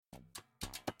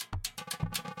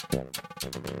The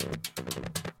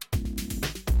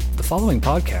following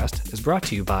podcast is brought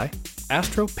to you by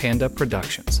Astro Panda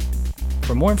Productions.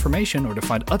 For more information or to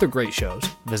find other great shows,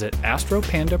 visit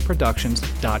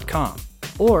astropandaproductions.com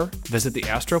or visit the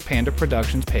Astro Panda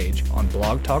Productions page on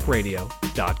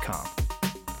blogtalkradio.com.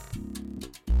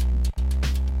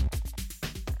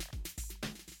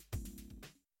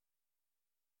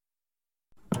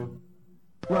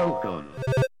 Welcome.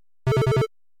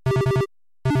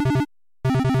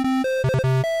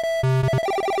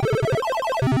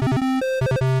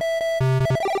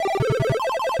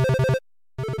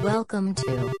 Welcome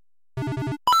to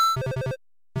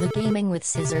the Gaming with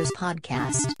Scissors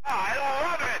podcast. I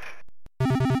love it!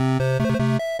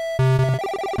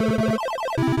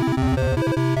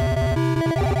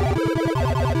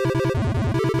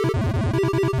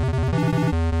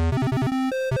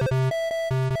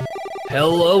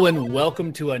 Hello and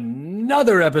welcome to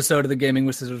another episode of the Gaming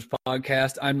with Scissors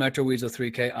podcast. I'm Metro Weasel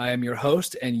 3K. I am your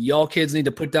host, and y'all kids need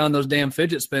to put down those damn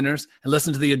fidget spinners and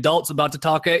listen to the adults about to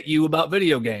talk at you about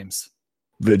video games.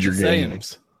 Video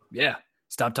games. Yeah.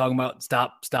 Stop talking about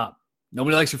stop.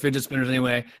 Nobody likes your fidget spinners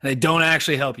anyway, and they don't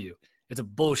actually help you. It's a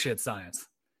bullshit science.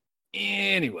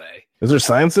 Anyway. Is there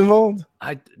science involved?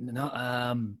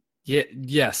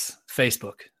 Yes,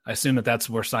 Facebook. I assume that's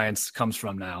where science comes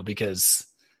from now because,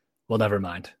 well, never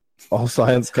mind. All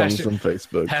science comes from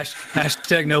Facebook.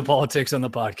 Hashtag no politics on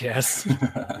the podcast.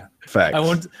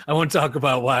 Facts. I won't talk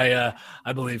about why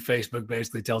I believe Facebook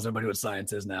basically tells everybody what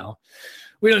science is now.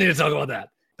 We don't need to talk about that.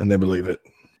 And they believe it.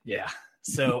 Yeah.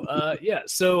 So, I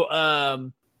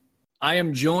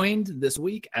am joined this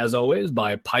week, as always,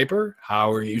 by Piper.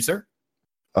 How are you, sir?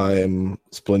 I am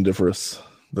splendiferous.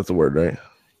 That's a word, right?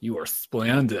 You are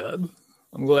splendid.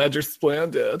 I'm glad you're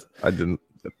splendid. I didn't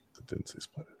say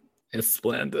splendid. It's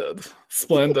splendid.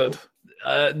 Splendid.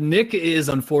 Nick is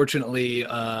unfortunately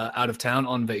out of town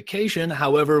on vacation.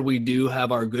 However, we do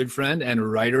have our good friend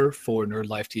and writer for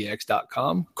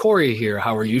nerdlifetx.com, Corey here.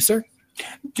 How are you, sir?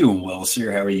 Doing well,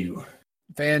 sir. How are you?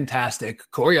 Fantastic.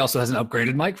 Corey also has an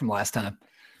upgraded mic from last time.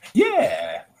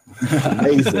 Yeah.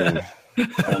 Amazing.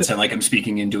 I don't sound like I'm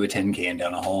speaking into a tin can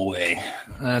down a hallway.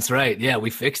 That's right. Yeah, we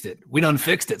fixed it. We done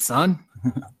fixed it, son.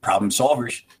 Problem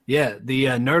solvers. Yeah, the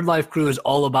Nerd Life crew is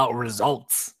all about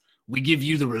results. We give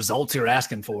you the results you're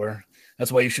asking for.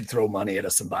 That's why you should throw money at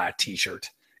us and buy a t-shirt.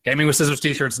 Gaming with Scissors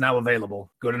t-shirts now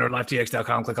available. Go to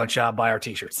nerdlifetx.com, click on shop, buy our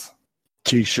t-shirts.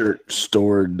 T-shirt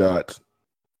store dot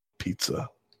pizza.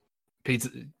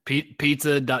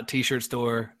 Pizza.t-shirt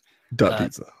store Dot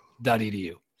pizza.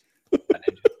 .edu.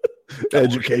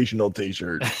 Educational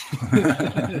t-shirt.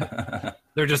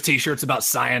 They're just t-shirts about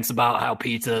science, about how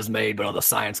pizza is made, but all the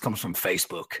science comes from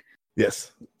Facebook.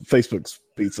 Yes. Facebook's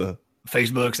pizza.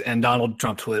 Facebook's and Donald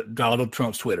Trump's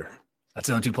Twitter. That's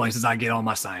the only two places I get all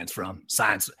my science from.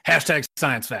 Science. Hashtag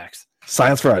science facts.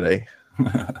 Science Friday.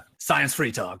 Science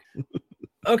free talk.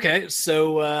 Okay,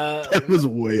 so That was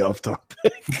way off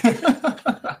topic.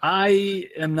 I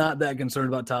am not that concerned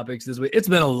about topics this week. It's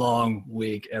been a long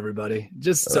week, everybody.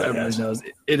 Just so everybody knows,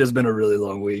 it has been a really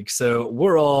long week. So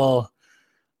we're all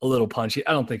a little punchy.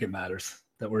 I don't think it matters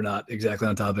that we're not exactly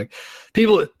on topic.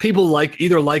 People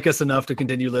either like us enough to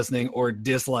continue listening or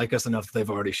dislike us enough that they've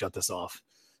already shut this off.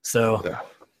 So,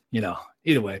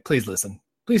 either way, please listen.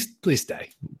 Please stay.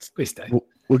 Please stay.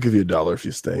 We'll give you $1 if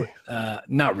you stay.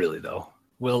 Not really though.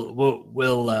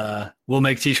 We'll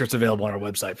make t-shirts available on our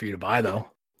website for you to buy though.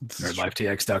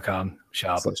 nerdlifetx.com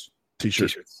shop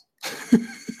T-shirts.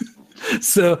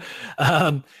 So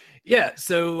let's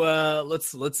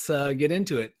get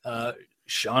into it.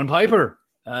 Sean Piper,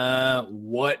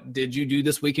 what did you do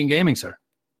this week in gaming, sir?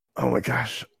 Oh my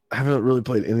gosh. I haven't really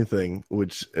played anything,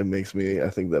 which I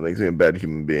think that makes me a bad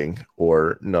human being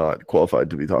or not qualified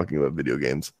to be talking about video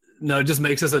games. No, it just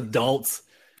makes us adults.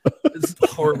 It's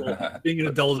horrible. Being an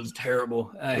adult is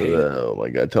terrible. I hate it. Oh my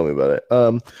god, tell me about it.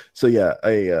 I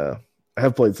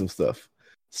have played some stuff.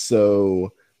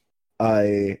 So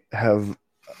I have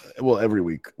every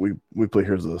week we play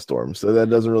Heroes of the Storm. So that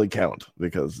doesn't really count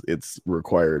because it's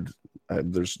required.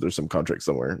 There's some contract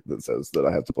somewhere that says that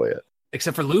I have to play it.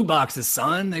 Except for loot boxes,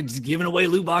 son. They're just giving away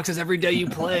loot boxes every day you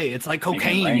play. It's like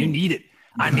cocaine. You need it.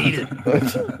 I need it.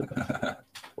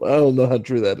 Well, I don't know how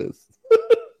true that is.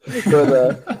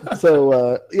 But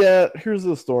Here's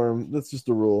the Storm. That's just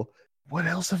a rule. What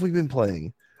else have we been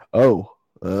playing? Oh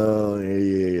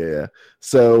yeah.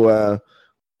 So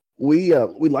we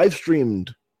live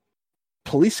streamed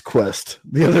Police Quest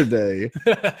the other day.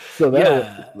 So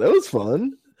that was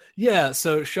fun. Yeah.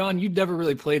 So Sean, you've never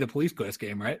really played a Police Quest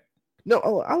game, right? No,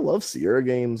 I love Sierra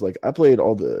games. Like I played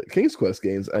all the King's Quest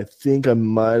games. I think I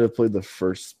might have played the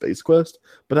first Space Quest,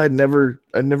 but I never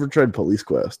tried Police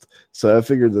Quest. So I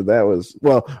figured that was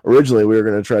originally we were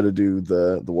going to try to do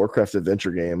the Warcraft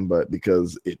adventure game, but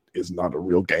because it is not a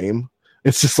real game,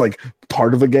 it's just like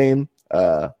part of a game.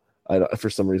 For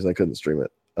some reason I couldn't stream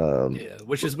it.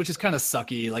 Which is kind of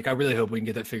sucky. Like I really hope we can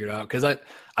get that figured out because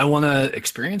I want to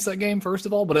experience that game first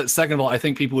of all, but second of all, I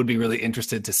think people would be really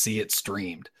interested to see it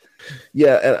streamed.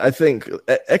 Yeah, and I think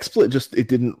XSplit it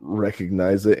didn't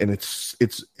recognize it, and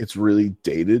it's really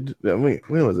dated. I mean,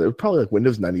 when was it? Probably like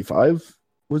Windows 95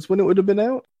 was when it would have been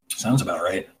out. Sounds about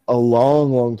right. A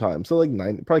long time. So like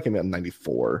probably came out in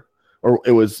 94, or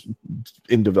it was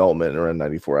in development around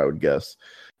 94, I would guess.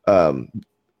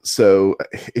 So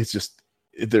it's just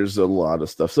there's a lot of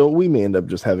stuff. So we may end up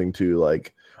just having to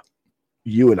like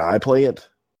you and I play it.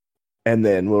 And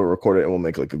then we'll record it and we'll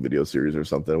make like a video series or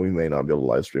something. We may not be able to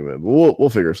live stream it, but we'll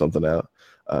figure something out.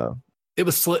 It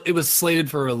was slated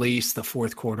for release the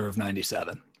fourth quarter of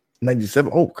 97.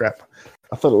 97? Oh crap!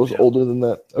 I thought it was older than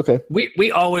that. Okay.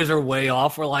 We always are way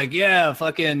off. We're like, yeah,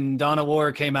 fucking Dawn of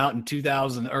War came out in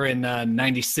 2000 or in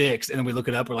 96, and then we look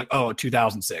it up. We're like, oh,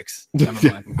 2006. Never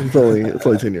mind. it's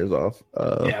only 10 years off.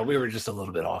 Yeah, we were just a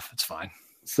little bit off. It's fine.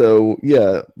 So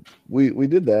yeah, we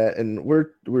did that, and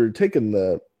we're taking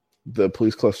the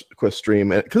Police Quest stream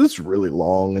because it's really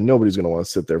long and nobody's going to want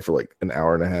to sit there for like an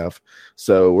hour and a half.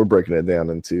 So we're breaking it down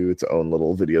into its own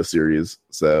little video series.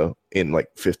 So in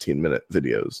like 15-minute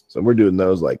videos. So we're doing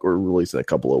those, like we're releasing a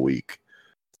couple a week.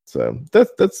 So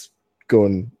that's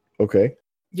going okay.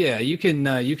 Yeah, you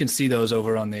can see those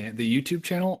over on the YouTube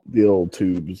channel. The old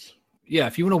tubes. Yeah,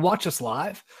 if you want to watch us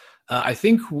live, I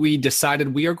think we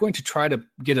decided we are going to try to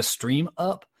get a stream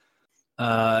up.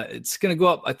 It's going to go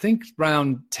up, I think,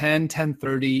 around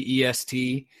 10:30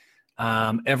 EST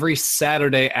every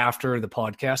Saturday after the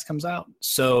podcast comes out.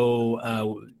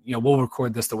 So, we'll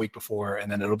record this the week before,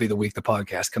 and then it'll be the week the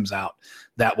podcast comes out.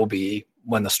 That will be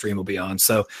when the stream will be on.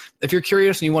 So if you're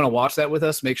curious and you want to watch that with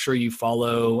us, make sure you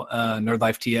follow Nerd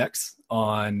Life TX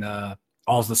on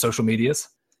all the social medias.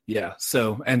 Yeah.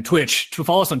 So, and Twitch, to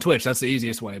follow us on Twitch, that's the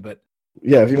easiest way. But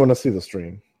yeah, if you want to see the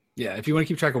stream. Yeah, if you want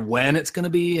to keep track of when it's going to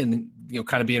be and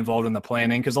kind of be involved in the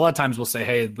planning, because a lot of times we'll say,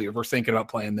 hey, we're thinking about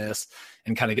playing this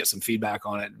and kind of get some feedback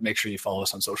on it. Make sure you follow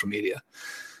us on social media.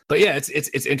 But yeah,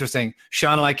 it's interesting.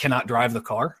 Sean and I cannot drive the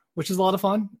car, which is a lot of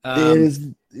fun.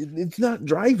 It's not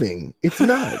driving. It's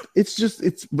not. It's just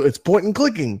it's point and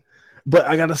clicking. But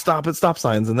I got to stop at stop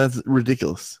signs, and that's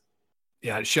ridiculous.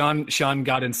 Yeah, Sean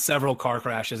got in several car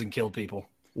crashes and killed people.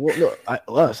 Well,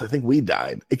 no, I think we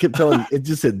died. It kept telling, it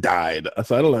just said died.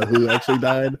 So I don't know who actually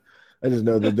died. I just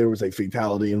know that there was a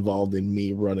fatality involved in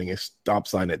me running a stop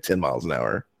sign at 10 miles an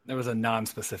hour. There was a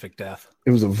non-specific death.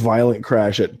 It was a violent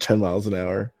crash at 10 miles an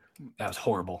hour. That was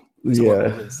horrible.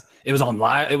 Yeah. It was on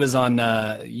live. It was on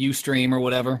Ustream or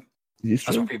whatever. Ustream?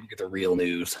 That's where people get the real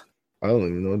news. I don't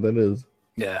even know what that is.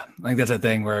 Yeah, I think that's a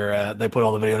thing where they put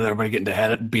all the videos of everybody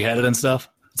getting beheaded and stuff.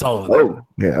 It's all over there. Oh,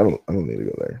 yeah, I don't need to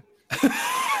go there.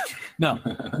 No.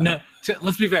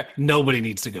 Let's be fair. Nobody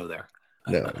needs to go there.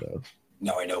 No.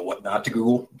 Now I know what not to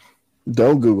Google.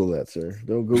 Don't Google that, sir.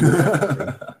 Don't Google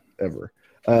that ever.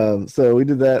 So we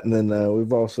did that, and then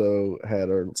we've also had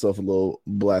ourselves a little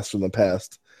blast from the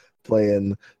past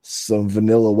playing some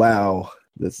vanilla WoW.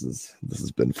 This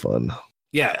has been fun.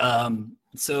 Yeah.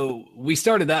 So we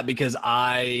started that because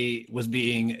I was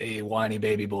being a whiny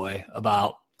baby boy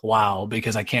about WoW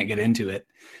because I can't get into it.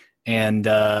 And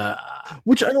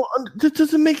which that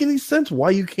doesn't make any sense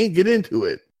why you can't get into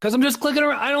it. Because I'm just clicking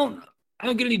around. I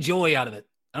don't get any joy out of it.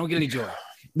 I don't get any joy.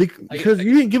 Because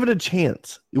you didn't give it a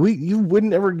chance. You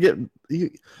wouldn't ever get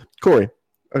Corey.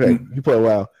 Okay, you play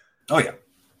WoW. Oh yeah.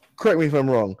 Correct me if I'm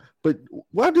wrong, but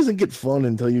WoW doesn't get fun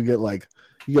until you get like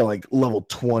level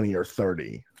 20 or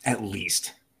 30. At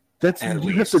least. Have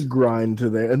to grind to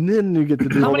there, and then you get to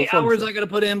do how many hours I got to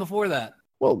put in before that?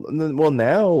 Well,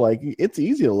 now like it's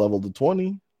easy to level to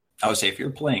 20. I would say if you're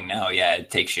playing now, yeah,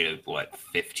 it takes you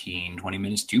 15, 20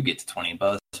 minutes to get to 20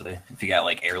 bucks. So if you got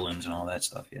like heirlooms and all that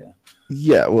stuff, yeah.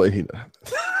 Yeah, well,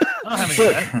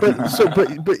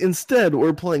 but instead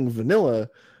we're playing vanilla,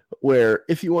 where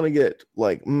if you want to get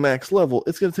like max level,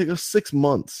 it's going to take us 6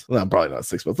 months. No, probably not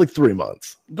 6 months, like 3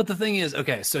 months. But the thing is,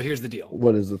 okay, so here's the deal.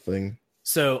 What is the thing?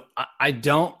 So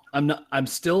I'm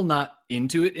still not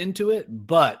into it,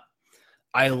 but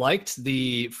I liked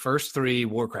the first 3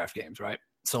 Warcraft games, right?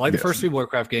 So like the first 3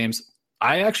 Warcraft games,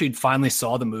 I actually finally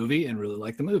saw the movie and really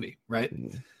liked the movie, right?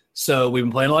 Mm-hmm. So we've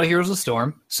been playing a lot of Heroes of the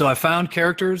Storm. So I found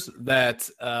characters that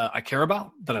I care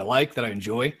about, that I like, that I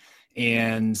enjoy.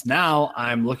 And now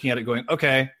I'm looking at it going,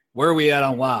 okay, where are we at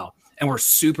on WoW? And we're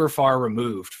super far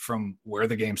removed from where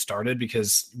the game started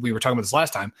because we were talking about this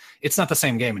last time. It's not the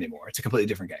same game anymore. It's a completely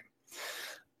different game.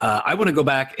 I want to go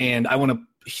back and I want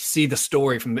to see the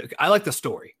story I like the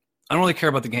story. I don't really care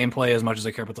about the gameplay as much as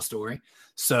I care about the story.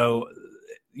 So,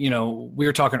 we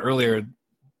were talking earlier,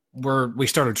 we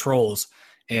started Trolls,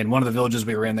 and one of the villages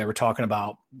we were in, they were talking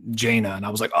about Jaina, and I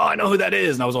was like, oh, I know who that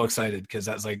is. And I was all excited because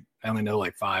that's like, I only know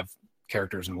like 5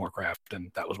 characters in Warcraft,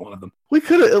 and that was one of them. We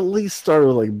could have at least started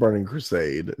with like Burning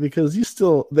Crusade because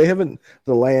the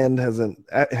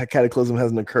Cataclysm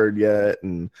hasn't occurred yet,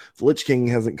 and the Lich King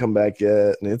hasn't come back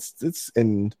yet, and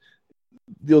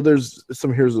there's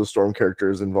some Heroes of the Storm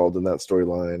characters involved in that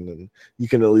storyline, and you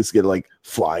can at least get like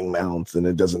flying mounts, and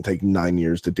it doesn't take 9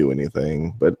 years to do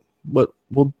anything. But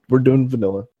we're doing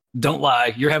vanilla. Don't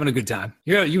lie, you're having a good time.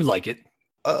 You like it.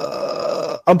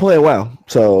 I'm playing WoW,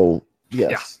 so.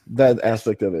 Yes, that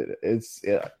aspect of it.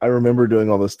 I remember doing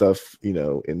all this stuff,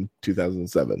 in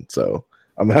 2007. So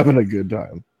I'm having a good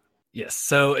time. Yes.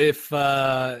 So if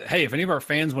any of our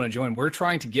fans want to join, we're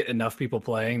trying to get enough people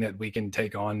playing that we can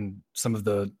take on some of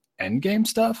the end game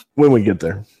stuff when we get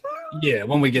there. Yeah,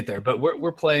 when we get there. But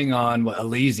we're playing on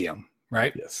Elysium,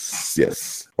 right?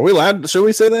 Yes. Are we allowed? Should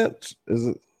we say that? Is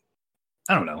it?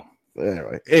 I don't know.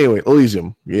 Anyway,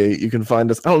 Elysium. Yeah, you can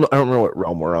find us. I don't remember what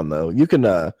realm we're on though. You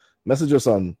can message us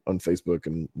on Facebook,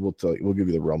 and we'll give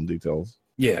you the realm details.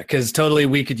 Yeah, because totally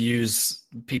we could use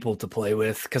people to play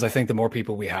with, because I think the more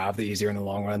people we have, the easier in the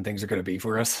long run things are going to be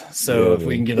for us. So if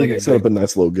we can get set up a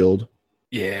nice little guild.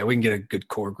 Yeah, we can get a good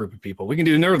core group of people. We can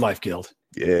do a Nerd Life Guild.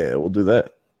 Yeah, we'll do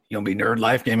that. You want to be Nerd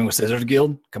Life Gaming with Scissors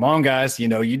Guild? Come on, guys. You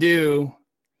know you do.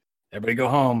 Everybody go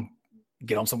home.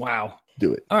 Get on some WoW.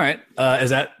 Do it. All right. Is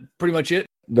that pretty much it?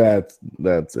 That's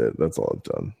it. That's all I've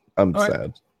done. I'm all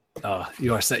sad. Right.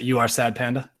 You are sad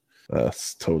panda?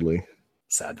 Totally.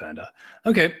 Sad panda.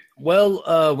 Okay. Well,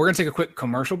 we're going to take a quick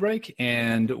commercial break,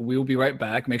 and we'll be right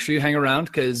back. Make sure you hang around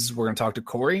because we're going to talk to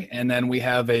Corey, and then we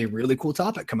have a really cool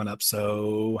topic coming up.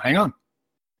 So hang on.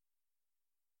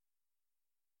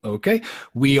 Okay.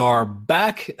 We are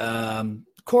back.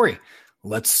 Corey,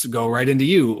 let's go right into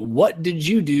you. What did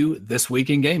you do this week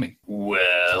in gaming?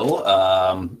 Well,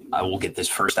 I will get this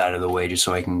first out of the way just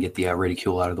so I can get the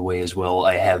ridicule out of the way as well.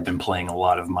 I have been playing a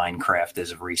lot of Minecraft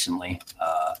as of recently.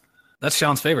 That's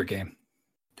Sean's favorite game.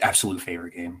 Absolute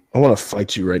favorite game. I want to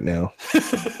fight you right now.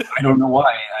 I don't know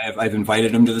why. I've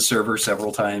invited him to the server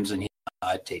several times, and he's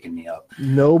not taken me up.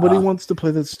 Nobody wants to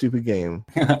play that stupid game.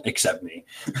 Except me.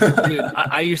 Dude,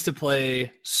 I used to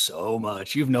play so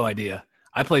much. You have no idea.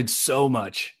 I played so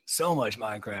much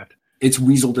Minecraft. It's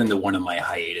weaseled into one of my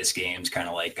hiatus games, kind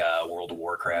of like World of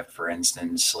Warcraft, for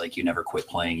instance. Like, you never quit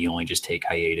playing. You only just take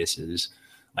hiatuses.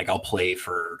 Like, I'll play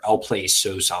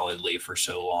so solidly for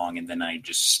so long, and then I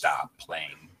just stop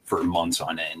playing for months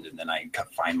on end, and then I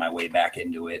find my way back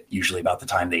into it. Usually about the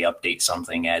time they update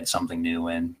something, add something new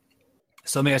in.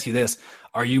 So let me ask you this.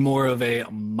 Are you more of a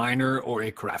miner or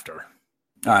a crafter?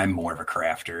 I'm more of a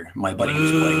crafter. My buddy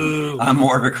was playing. I'm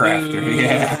more of a crafter.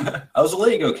 Yeah. I was a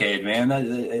Lego kid, man.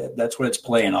 That's what it's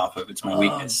playing off of. It's my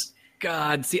weakness.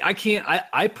 God, see, I can't.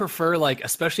 I prefer, like,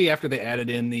 especially after they added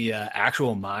in the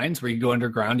actual mines where you go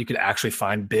underground, you could actually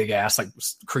find big ass, like,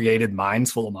 created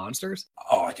mines full of monsters.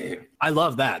 Oh, dude. I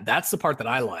love that. That's the part that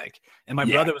I like. And my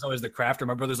brother was always the crafter.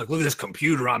 My brother's like, look at this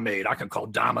computer I made. I can call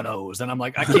dominoes. And I'm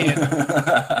like, I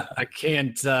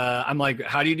can't. I'm like,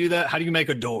 how do you do that? How do you make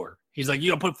a door? He's like, you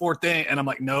don't put 4 things. And I'm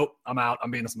like, nope, I'm out. I'm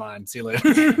being this mine. See you later.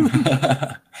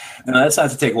 No, that's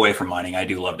not to take away from mining. I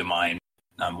do love to mine.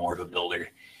 I'm more of a builder.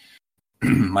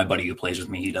 My buddy who plays with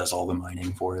me, he does all the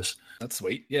mining for us. That's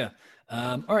sweet. Yeah.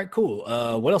 All right,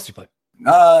 cool. What else do you play?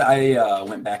 I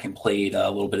went back and played a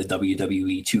little bit of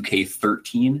WWE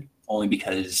 2K13, only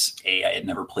because A, I had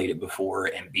never played it before,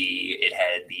 and B, it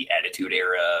had the Attitude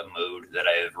Era mode that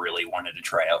I've really wanted to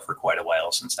try out for quite a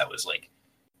while, since that was like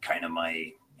kind of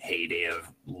my heyday of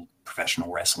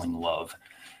professional wrestling love,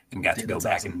 and got to go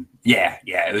back. Awesome. And yeah,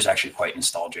 it was actually quite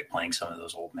nostalgic playing some of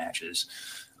those old matches.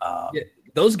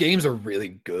 Those games are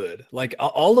really good. Like,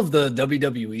 all of the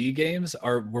WWE games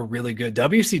were really good.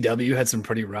 WCW had some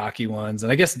pretty rocky ones,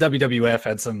 and I guess WWF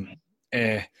had some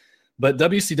but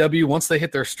WCW, once they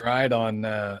hit their stride on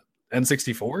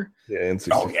N64, N64,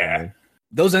 oh yeah,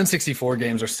 those N64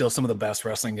 games are still some of the best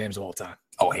wrestling games of all time.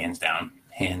 Oh, hands down.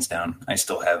 I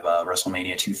still have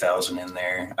WrestleMania 2000 in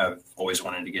there. I've always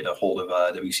wanted to get a hold of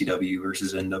WCW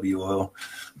versus NWO.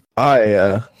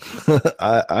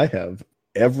 I have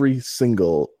every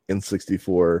single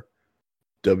N64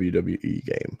 WWE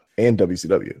game and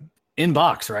WCW in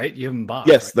box, right? You have them in box.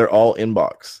 Yes, right? They're all in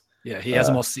box. Yeah, he has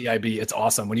them all CIB. It's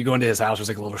awesome. When you go into his house, there's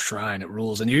like a little shrine. It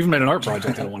rules. And you even made an art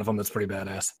project out of one of them that's pretty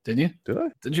badass, didn't you? Did I?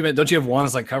 Don't you have one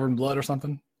that's like covered in blood or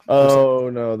something? Oh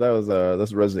no,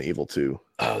 that's Resident Evil 2.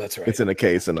 Oh, that's right. It's in a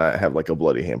case, and I have like a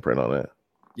bloody handprint on it.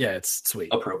 Yeah, it's sweet.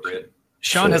 Appropriate.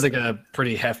 Sean has like a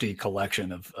pretty hefty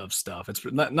collection of stuff. It's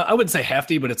not, I wouldn't say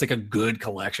hefty, but it's like a good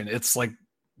collection. It's like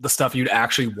the stuff you'd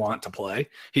actually want to play.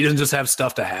 He doesn't just have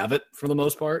stuff to have it for the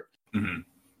most part. Mm-hmm.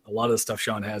 A lot of the stuff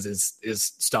Sean has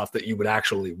is stuff that you would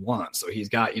actually want. So he's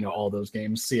got, all those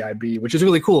games, CIB, which is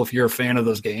really cool. If you're a fan of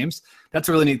those games, that's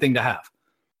a really neat thing to have.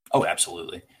 Oh,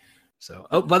 absolutely. So,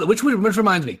 which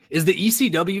reminds me, is the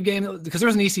ECW game, because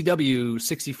there's an ECW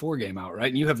 64 game out, right?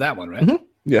 And you have that one, right? Mm-hmm.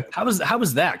 Yeah. How was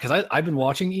that? Because I've been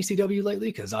watching ECW lately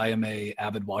because I am a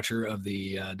avid watcher of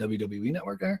the WWE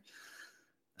network there.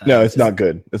 No, it's not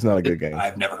good. It's not a good game.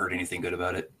 I've never heard anything good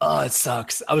about it. Oh, it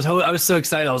sucks. I was so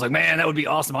excited. I was like, man, that would be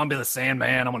awesome. I'm gonna be the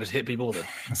Sandman. I'm gonna just hit people with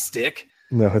a stick.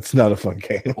 No, it's not a fun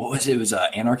game. What was it? It was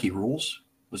Anarchy Rules?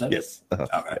 Was that Yes. it?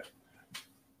 Okay.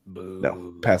 Boo.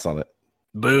 No, pass on it.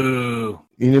 Boo.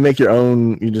 You need to make your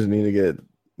own. You just need to get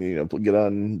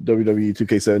on WWE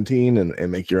 2K17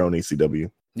 and make your own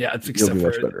ECW. Yeah, You'll be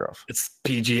much better off. It's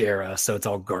PG era, so it's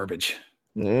all garbage.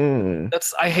 Mm.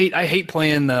 I hate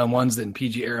playing the ones in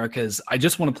PG era because I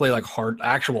just want to play like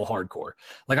actual hardcore.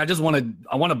 Like I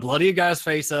want to bloody a guy's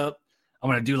face up. I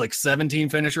want to do like 17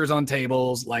 finishers on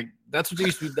tables. Like that's what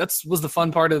was the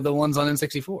fun part of the ones on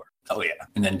N64. Oh yeah,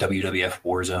 and then WWF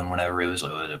Warzone whenever it was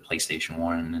a PlayStation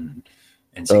 1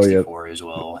 and N64 as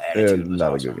well. Attitude was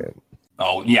not awesome. a good game.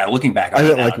 Oh yeah, looking back, I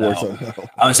didn't now, like Warzone. No.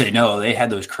 I would say no. They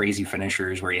had those crazy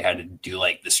finishers where you had to do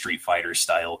like the Street Fighter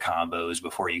style combos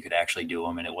before you could actually do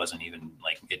them, and it wasn't even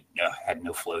like it had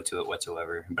no flow to it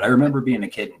whatsoever. But I remember being a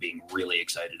kid and being really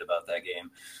excited about that game.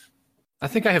 I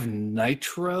think I have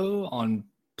Nitro on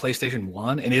PlayStation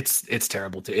 1, and it's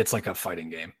terrible too. It's like a fighting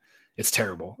game. It's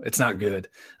terrible. It's not good.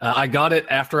 I got it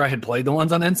after I had played the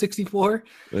ones on N64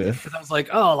 because I was like,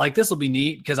 oh, like this will be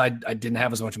neat because I didn't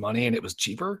have as much money and it was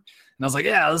cheaper. And I was like,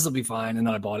 yeah, this will be fine. And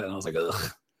then I bought it and I was like,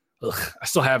 ugh. I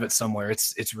still have it somewhere.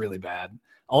 It's really bad.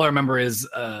 All I remember is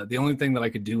the only thing that I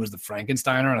could do was the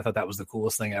Frankensteiner, and I thought that was the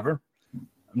coolest thing ever.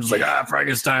 I'm just like,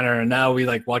 Frankensteiner. And now we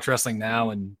like watch wrestling now,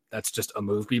 and that's just a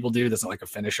move people do. That's not like a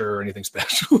finisher or anything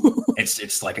special.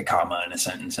 It's like a comma in a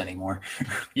sentence anymore.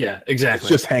 Yeah, exactly.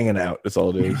 It's just hanging out. That's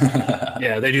all it is.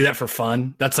 Yeah, they do that for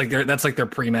fun. That's like their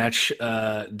pre-match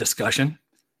discussion.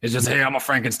 It's just, hey, I'm a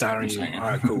Frankensteiner. All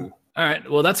right, cool. All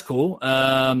right, well, that's cool.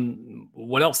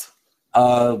 What else?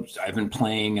 I've been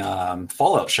playing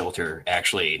Fallout Shelter.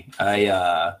 Actually,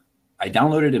 I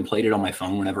downloaded and played it on my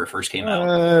phone whenever it first came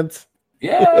out.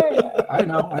 Yeah, I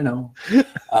know.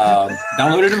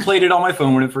 Downloaded and played it on my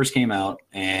phone when it first came out,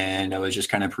 and I was just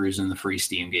kind of perusing the free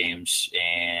Steam games,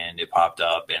 and it popped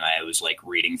up, and I was like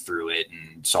reading through it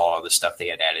and saw all the stuff they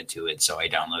had added to it, so I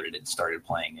downloaded it and started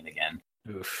playing it again.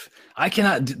 Oof. I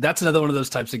cannot. That's another one of those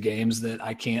types of games that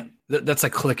I can't. That's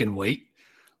like click and wait.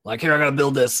 Like, here, I gotta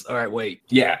build this. All right, wait.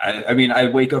 Yeah, I mean, I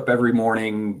wake up every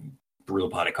morning, brew a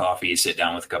pot of coffee, sit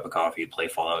down with a cup of coffee, play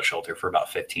Fallout Shelter for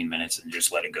about 15 minutes, and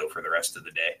just let it go for the rest of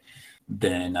the day.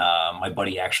 Then my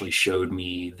buddy actually showed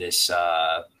me this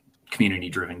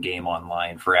community-driven game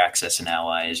online for Access and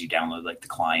Allies. You download like the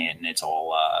client, and it's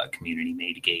all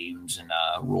community-made games and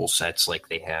rule sets. Like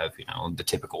they have, the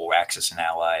typical Access and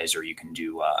Allies, or you can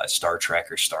do Star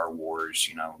Trek or Star Wars,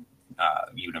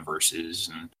 universes.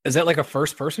 And is that like a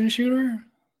first-person shooter?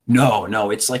 No,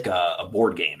 it's like a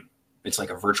board game. It's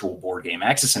like a virtual board game.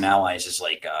 Access and Allies is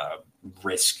like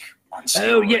Risk on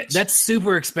steroids. Oh yeah, that's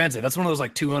super expensive. That's one of those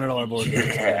like $200 board games.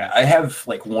 Yeah, I have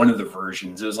like one of the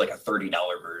versions. It was like a $30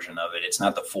 version of it. It's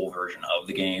not the full version of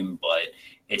the game, but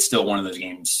it's still one of those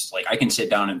games. Like I can sit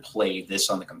down and play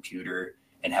this on the computer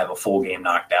and have a full game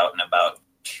knocked out in about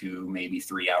 2, maybe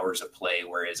 3 hours of play.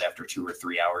 Whereas after 2 or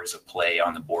 3 hours of play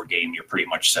on the board game, you're pretty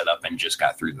much set up and just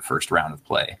got through the first round of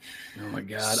play. Oh my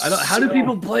God. How do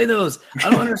people play those?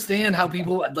 I don't understand how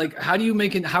people like, how are you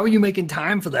making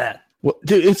time for that? Well,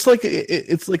 dude, it's like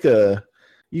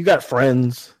you got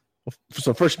friends.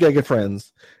 So first you gotta get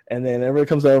friends, and then everybody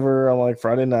comes over on like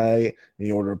Friday night, and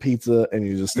you order a pizza, and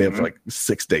you just stay up for like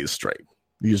 6 days straight.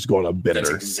 You just go on a bender.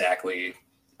 That's exactly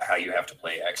how you have to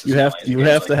play Access. You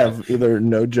have to have either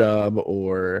no job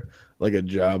or like a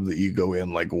job that you go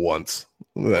in like once.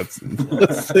 That's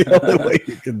the only way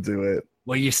you can do it.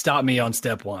 Well, you stopped me on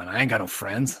step one. I ain't got no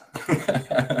friends.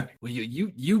 Well,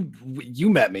 you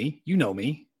met me. You know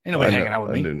me. Ain't nobody hanging out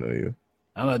with me. I didn't know you.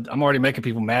 I'm already making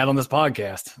people mad on this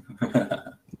podcast.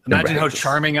 Imagine how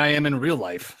charming I am in real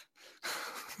life.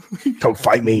 Don't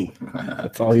fight me.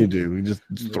 That's all you do. You just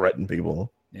threaten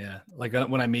people. Yeah. Like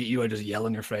when I meet you, I just yell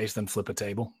in your face, then flip a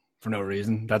table for no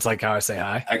reason. That's like how I say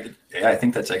hi. I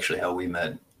think that's actually how we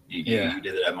met. You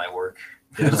did it at my work.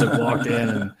 Yeah, I just like walked in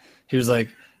and he was like,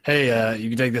 hey, you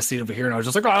can take this seat over here. And I was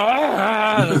just like,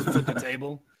 ah, and I flipped the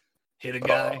table, hit a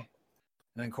guy. And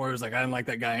then Corey was like, I didn't like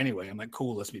that guy anyway. I'm like,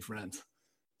 cool, let's be friends.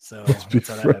 So that's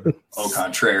how that happened. Au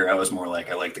contraire, I was more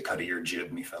like, I like the cut of your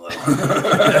jib, me fellow.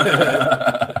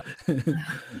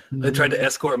 They tried to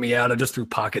escort me out. I just threw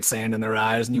pocket sand in their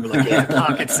eyes, and you were like, yeah,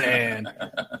 pocket sand.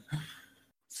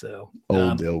 So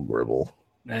Dale Gribble.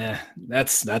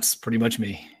 That's pretty much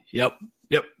me. Yep.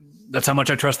 That's how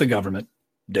much I trust the government.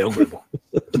 Dale Gribble.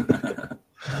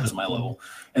 That's my level.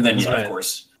 And then, of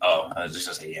course, I was just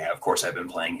going to say, of course, I've been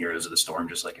playing Heroes of the Storm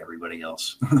just like everybody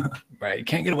else. Right. You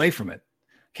can't get away from it.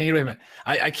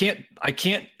 I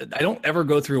don't ever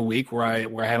go through a week where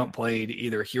I haven't played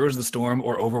either Heroes of the Storm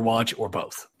or Overwatch or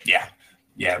both. Yeah.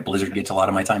 Blizzard gets a lot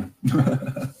of my time.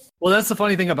 Well, that's the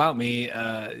funny thing about me,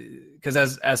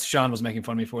 because as Sean was making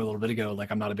fun of me for a little bit ago,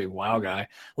 like I'm not a big WoW guy.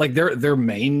 Like their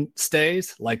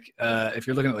mainstays, like if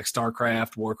you're looking at like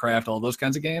StarCraft, Warcraft, all those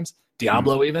kinds of games,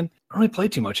 Diablo even, I don't really play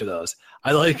too much of those.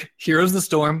 I like Heroes of the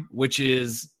Storm, which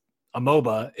is a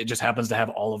MOBA. It just happens to have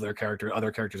all of their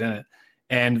other characters in it.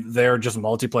 And they're just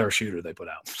multiplayer shooter they put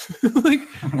out. Like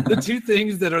the two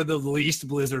things that are the least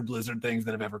Blizzard things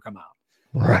that have ever come out.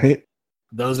 Right.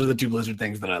 Those are the two Blizzard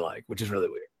things that I like, which is really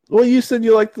weird. Well, you said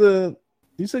you liked the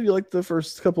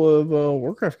first couple of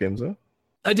Warcraft games, huh?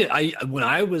 I did. When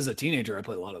I was a teenager, I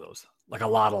played a lot of those, like a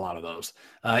lot of those.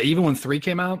 Even when 3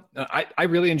 came out, I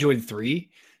really enjoyed 3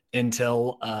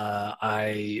 until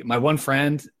my one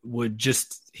friend would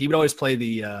always play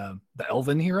the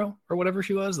Elven hero or whatever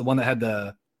she was, the one that had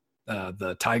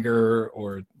the tiger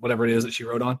or whatever it is that she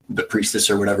rode on, the priestess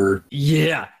or whatever.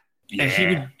 Yeah. And he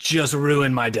would just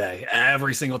ruin my day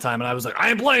every single time. And I was like, I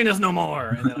ain't playing this no more.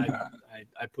 And then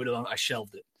I put it on, I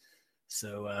shelved it.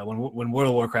 So when World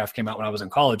of Warcraft came out when I was in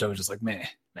college, I was just like, nah.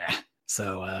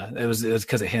 So it was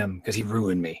because of him, because he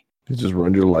ruined me. He just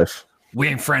ruined your life. We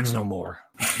ain't friends no more.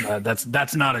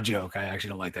 That's not a joke. I actually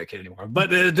don't like that kid anymore.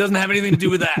 But it doesn't have anything to do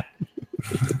with that.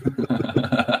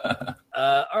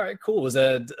 All right, cool. Does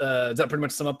that pretty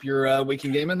much sum up your week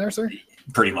in gaming there, sir?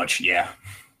 Pretty much, yeah.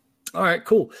 All right,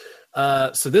 cool.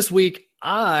 So this week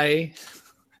I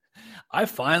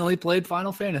finally played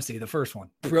Final Fantasy, the first one.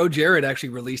 Bro Jared actually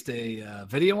released a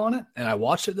video on it, and I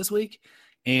watched it this week,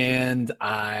 and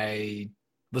I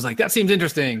was like, that seems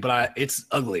interesting, but it's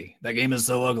ugly. That game is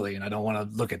so ugly, and I don't want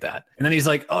to look at that. And then he's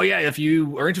like, oh yeah, if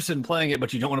you are interested in playing it,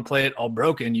 but you don't want to play it all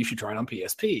broken, you should try it on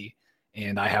PSP.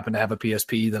 And I happen to have a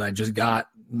PSP that I just got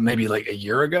maybe like a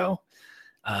year ago.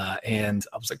 And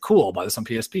I was like, cool, I'll buy this on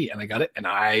PSP. And I got it, and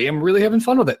I am really having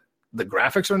fun with it. The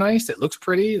graphics are nice. It looks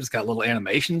pretty. It's got little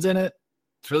animations in it.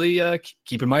 It's really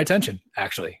keeping my attention,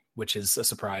 actually, which is a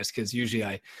surprise because usually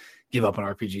I give up on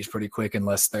RPGs pretty quick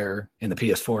unless they're in the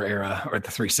PS4 era or the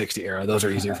 360 era. Those are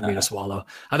easier for me to swallow.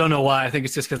 I don't know why. I think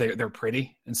it's just because they're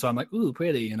pretty. And so I'm like, ooh,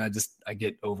 pretty. And I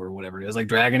get over whatever it is. Like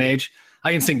Dragon Age,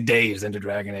 I can sink days into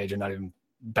Dragon Age and not even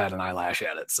bat an eyelash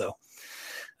at it. So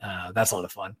that's a lot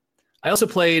of fun. I also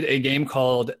played a game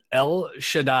called El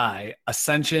Shaddai,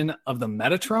 Ascension of the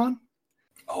Metatron.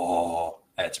 Oh,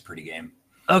 that's a pretty game.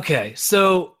 Okay,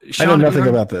 so Sean, I know nothing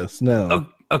about this. No.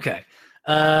 Oh, okay.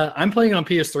 I'm playing it on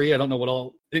PS3. I don't know what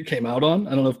all it came out on.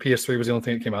 I don't know if PS3 was the only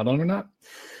thing it came out on or not.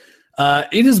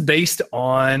 It is based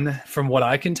on, from what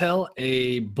I can tell,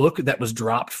 a book that was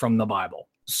dropped from the Bible.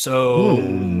 So,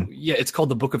 yeah, it's called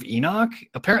the Book of Enoch.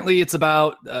 Apparently, it's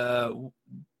about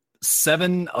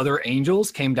 7 other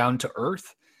angels came down to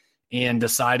Earth and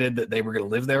decided that they were going to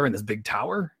live there in this big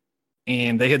tower.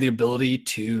 And they had the ability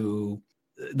to...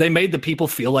 They made the people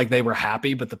feel like they were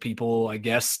happy, but the people, I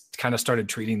guess, kind of started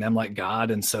treating them like God.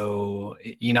 And so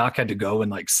Enoch had to go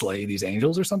and like slay these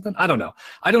angels or something. I don't know.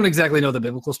 I don't exactly know the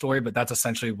biblical story, but that's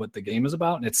essentially what the game is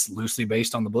about. And it's loosely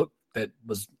based on the book that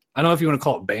was, I don't know if you want to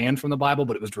call it banned from the Bible,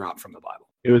 but it was dropped from the Bible.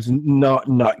 It was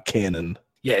not canon.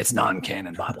 Yeah, it's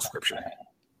non-canon Bible scripture.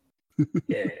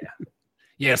 Yeah.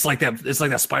 Yeah, it's like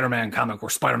that Spider-Man comic where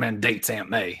Spider-Man dates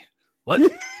Aunt May.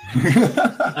 What?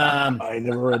 I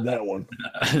never read that one.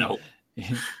 No, you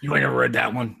ain't never read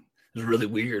that one. It's really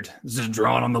weird. It's just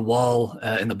drawn on the wall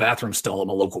in the bathroom stall of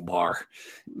a local bar.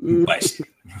 Nice.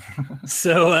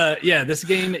 So, yeah, this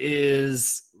game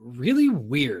is really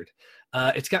weird.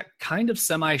 It's got kind of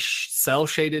semi-cell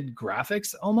shaded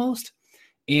graphics almost.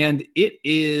 And it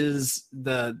is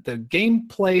the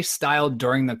gameplay style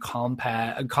during the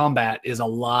combat is a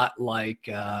lot like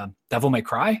Devil May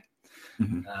Cry.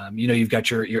 You've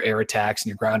got your air attacks and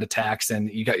your ground attacks,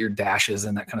 and you got your dashes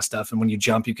and that kind of stuff. And when you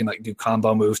jump, you can like do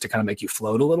combo moves to kind of make you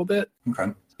float a little bit.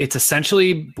 Okay. It's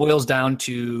essentially boils down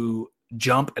to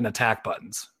jump and attack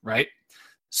buttons, right?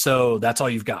 So that's all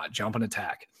you've got: jump and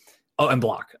attack. Oh, and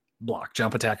block,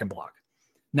 jump, attack, and block.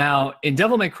 Now in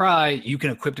Devil May Cry, you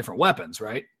can equip different weapons,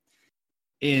 right?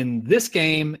 In this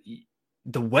game,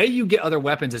 the way you get other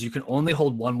weapons is you can only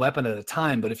hold one weapon at a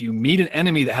time. But if you meet an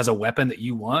enemy that has a weapon that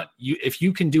you want, if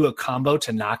you can do a combo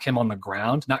to knock him on the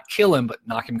ground, not kill him, but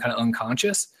knock him kind of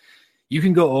unconscious, you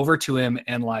can go over to him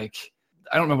and like,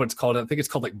 I don't remember what it's called. I think it's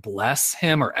called like bless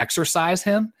him or exorcise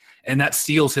him. And that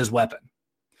steals his weapon.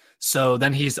 So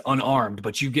then he's unarmed,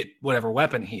 but you get whatever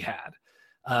weapon he had.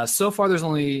 So far, I've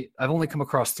only come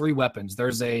across 3 weapons.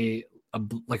 There's a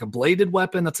bladed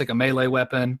weapon that's like a melee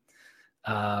weapon.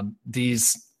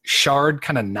 These shard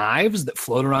kind of knives that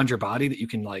float around your body that you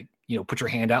can put your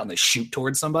hand out and they shoot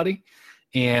towards somebody.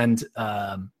 And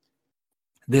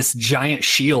this giant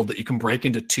shield that you can break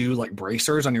into 2 like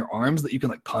bracers on your arms that you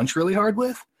can like punch really hard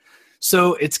with.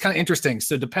 So it's kind of interesting.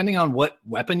 So depending on what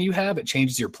weapon you have, it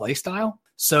changes your play style.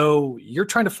 So you're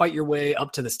trying to fight your way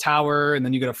up to this tower, and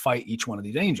then you got to fight each one of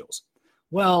these angels.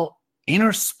 Well,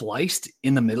 interspliced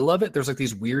in the middle of it, there's like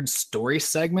these weird story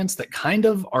segments that kind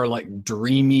of are like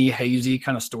dreamy, hazy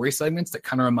kind of story segments that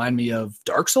kind of remind me of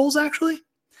Dark Souls, actually,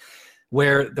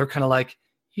 where they're kind of like,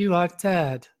 you are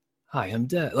dead, I am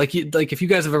dead. Like if you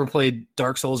guys have ever played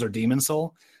Dark Souls or Demon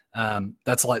Soul,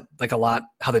 that's like a lot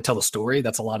how they tell the story.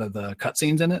 That's a lot of the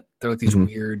cutscenes in it. They're like these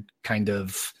weird kind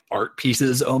of art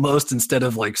pieces almost instead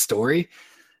of like story.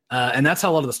 And that's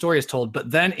how a lot of the story is told. But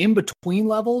then in between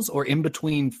levels or in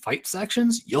between fight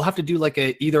sections, you'll have to do like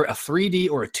either a 3D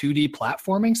or a 2D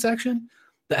platforming section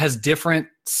that has different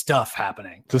stuff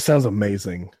happening. This sounds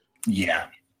amazing. Yeah.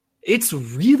 It's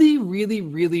really, really,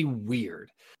 really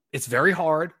weird. It's very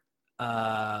hard.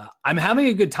 I'm having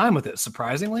a good time with it,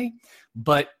 surprisingly,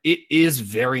 but it is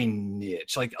very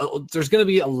niche. Like there's going to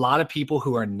be a lot of people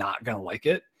who are not going to like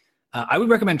it. I would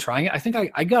recommend trying it. I think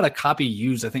I got a copy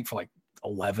used, I think for like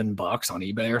 $11 on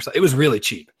eBay or so. It was really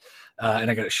cheap, and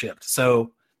I got it shipped.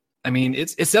 So, I mean,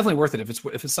 it's definitely worth it if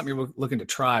it's something you're looking to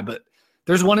try. But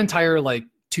there's one entire like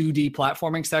 2D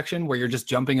platforming section where you're just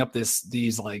jumping up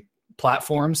these like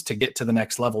platforms to get to the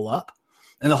next level up.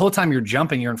 And the whole time you're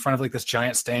jumping, you're in front of like this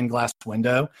giant stained glass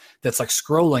window that's like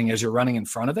scrolling as you're running in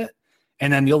front of it.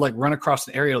 And then you'll like run across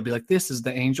an area. It'll be like, this is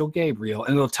the angel Gabriel.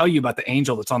 And it'll tell you about the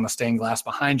angel that's on the stained glass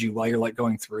behind you while you're like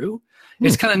going through.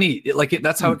 It's kind of neat.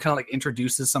 That's how it kind of like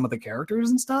introduces some of the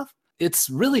characters and stuff. It's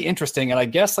really interesting. And I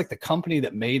guess like the company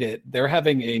that made it, they're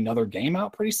having another game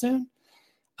out pretty soon.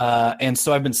 And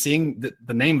so I've been seeing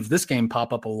the name of this game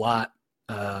pop up a lot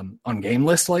on game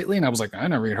lists lately. And I was like, I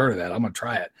never even heard of that. I'm going to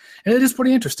try it. And it is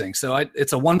pretty interesting. So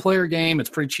it's a 1-player game. It's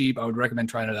pretty cheap. I would recommend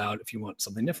trying it out if you want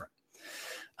something different.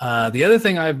 The other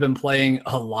thing I've been playing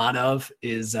a lot of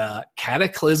is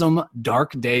Cataclysm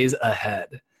Dark Days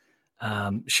Ahead.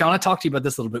 Sean, I talked to you about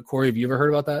this a little bit. Corey, have you ever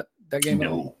heard about that game?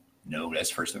 No, that's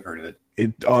the first I've heard of it.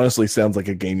 It honestly sounds like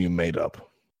a game you made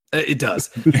up. It does.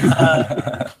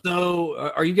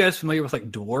 So are you guys familiar with like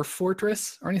Dwarf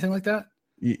Fortress or anything like that?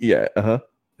 Yeah. Uh-huh.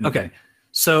 Okay.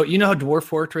 So you know how Dwarf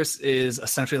Fortress is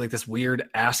essentially like this weird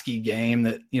ASCII game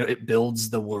that, it builds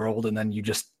the world and then you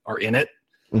just are in it.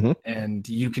 Mm-hmm. And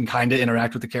you can kind of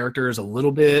interact with the characters a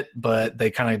little bit, but they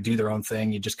kind of do their own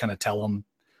thing. You just kind of tell them,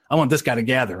 I want this guy to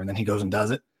gather, and then he goes and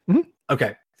does it. Mm-hmm.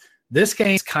 Okay. This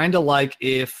game's kind of like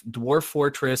if Dwarf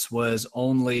Fortress was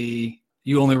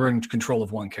you only were in control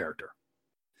of one character.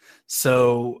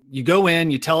 So you go in,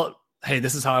 you tell it, hey,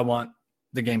 this is how I want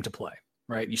the game to play,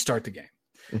 right? You start the game.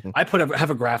 Mm-hmm. I have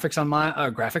a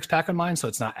graphics pack on mine, so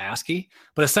it's not ASCII.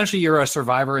 But essentially, you're a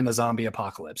survivor in the zombie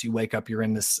apocalypse. You wake up, you're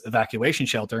in this evacuation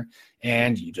shelter,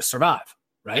 and you just survive,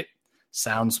 right?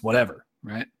 Sounds whatever,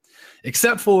 right?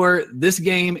 Except for this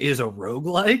game is a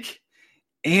roguelike,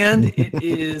 and it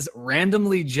is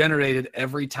randomly generated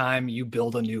every time you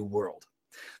build a new world.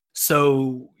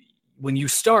 So when you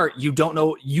start, you don't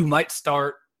know. You might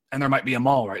start, and there might be a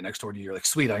mall right next door to you. You're like,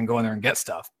 sweet, I can go in there and get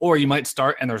stuff. Or you might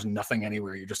start and there's nothing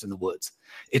anywhere. You're just in the woods.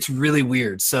 It's really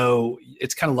weird. So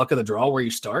it's kind of luck of the draw where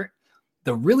you start.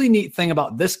 The really neat thing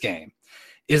about this game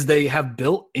is they have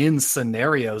built-in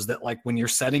scenarios that like when you're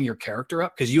setting your character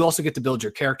up, because you also get to build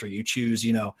your character. You choose,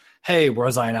 hey,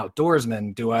 was I an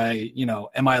outdoorsman?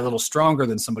 Am I a little stronger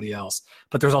than somebody else?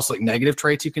 But there's also like negative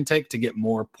traits you can take to get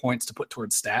more points to put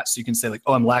towards stats. So you can say like,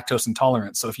 oh, I'm lactose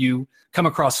intolerant. So if you come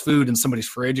across food in somebody's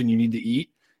fridge and you need to eat,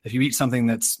 if you eat something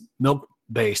that's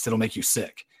milk-based, it'll make you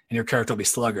sick. And your character will be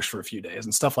sluggish for a few days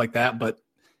and stuff like that. But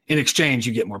in exchange,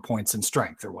 you get more points in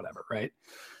strength or whatever, right?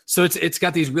 So it's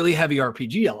got these really heavy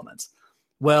RPG elements.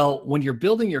 Well, when you're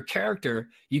building your character,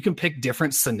 you can pick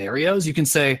different scenarios. You can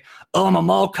say, oh, I'm a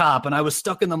mall cop and I was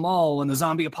stuck in the mall when the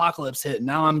zombie apocalypse hit.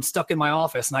 Now I'm stuck in my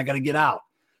office and I got to get out.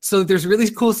 So there's really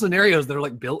cool scenarios that are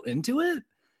like built into it.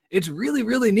 It's really,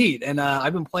 really neat. And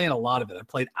I've been playing a lot of it. I've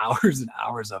played hours and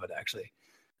hours of it, actually.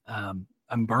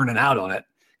 I'm burning out on it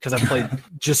because I've played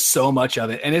just so much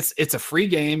of it. And it's a free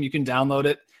game. You can download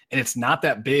it. And it's not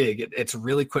that big. It's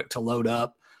really quick to load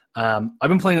up. I've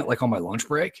been playing it like on my lunch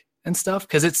break and stuff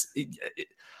because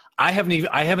I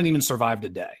haven't even survived a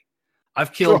day.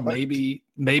 I've killed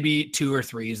maybe 2 or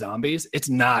 3 zombies. It's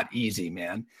not easy,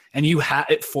 man. And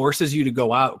it forces you to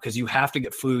go out because you have to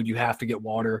get food, you have to get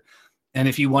water. And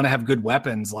if you want to have good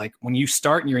weapons, like when you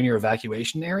start and you're in your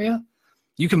evacuation area,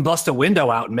 you can bust a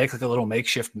window out and make like a little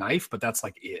makeshift knife, but that's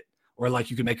like it. Or like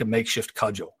you can make a makeshift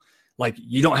cudgel. Like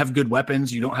you don't have good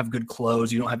weapons, you don't have good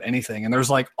clothes, you don't have anything. And there's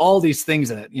like all these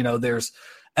things in it. You know, there's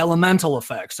elemental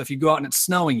effects. So if you go out and it's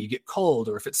snowing, you get cold,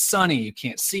 or if it's sunny, you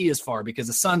can't see as far because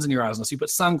the sun's in your eyes unless you put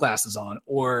sunglasses on.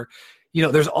 Or, you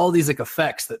know, there's all these like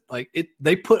effects that like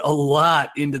they put a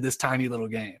lot into this tiny little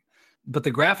game. But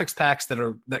the graphics packs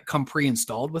that come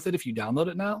pre-installed with it, if you download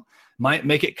it now, might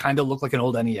make it kind of look like an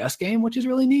old NES game, which is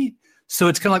really neat. So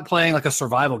it's kind of like playing like a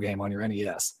survival game on your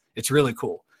NES. It's really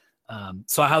cool.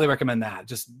 So I highly recommend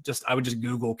that. I would just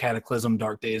Google Cataclysm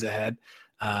Dark Days Ahead.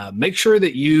 Make sure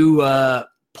that you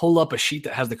pull up a sheet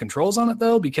that has the controls on it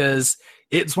though, because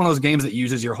it's one of those games that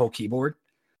uses your whole keyboard.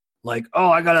 Like, oh,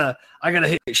 I gotta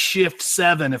hit Shift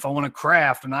 7 if I want to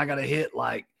craft, and I gotta hit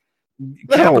like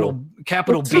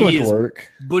capital B is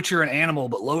butcher an animal,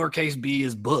 but lowercase b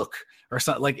is book or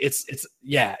something. Like it's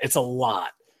a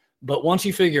lot. But once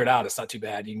you figure it out, it's not too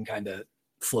bad. You can kind of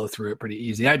flow through it pretty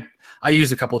easy. I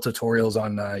used a couple of tutorials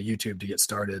on YouTube to get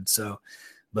started. So,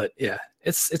 but yeah,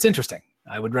 it's interesting.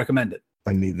 I would recommend it.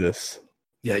 I need this.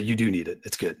 Yeah, you do need it.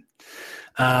 It's good.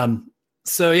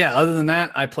 So yeah, other than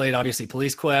that, I played obviously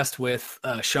Police Quest with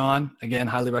Sean. Again,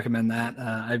 highly recommend that.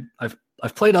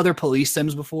 I've played other police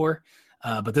sims before,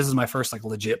 but this is my first like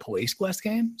legit Police Quest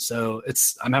game. So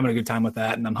I'm having a good time with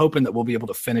that, and I'm hoping that we'll be able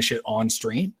to finish it on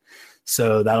stream.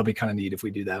 So that'll be kind of neat if we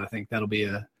do that. I think that'll be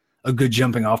a good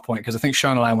jumping off point because I think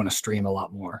Sean and I want to stream a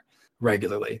lot more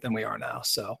regularly than we are now.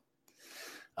 So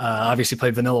obviously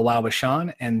played Vanilla WoW with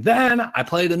Sean, and then I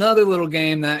played another little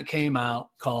game that came out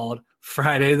called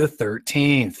Friday the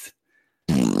 13th.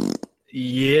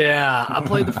 Yeah, I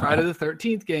played the Friday the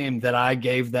 13th game that I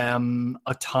gave them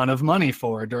a ton of money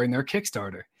for during their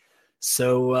Kickstarter.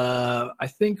 So I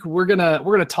think we're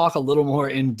gonna talk a little more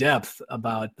in depth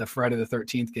about the Friday the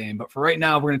 13th game. But for right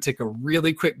now, we're gonna take a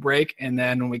really quick break, and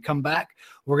then when we come back,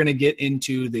 we're gonna get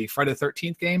into the Friday the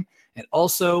 13th game and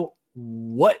also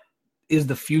what is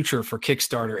the future for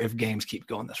Kickstarter if games keep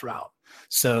going this route.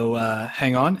 So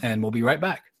hang on, and we'll be right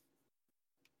back.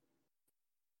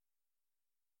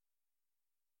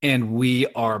 And we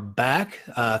are back.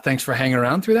 Thanks for hanging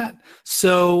around through that.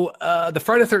 So the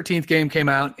Friday the 13th game came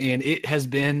out, and it has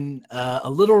been a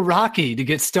little rocky to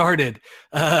get started,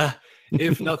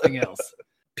 if nothing else.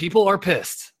 People are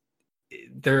pissed.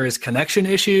 There is connection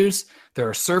issues. There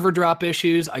are server drop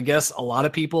issues. I guess a lot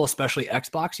of people, especially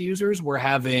Xbox users, were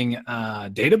having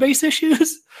database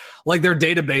issues. Like their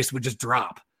database would just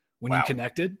drop when you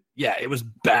connected. Yeah, it was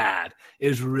bad. It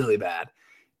was really bad.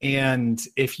 And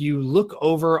if you look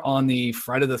over on the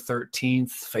Friday the 13th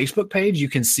Facebook page, you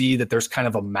can see that there's kind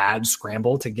of a mad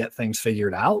scramble to get things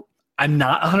figured out. I'm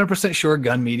not 100% sure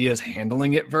Gun Media is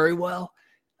handling it very well.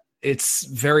 It's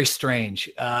very strange.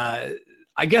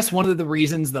 I guess one of the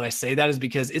reasons that I say that is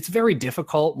because it's very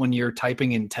difficult when you're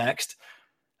typing in text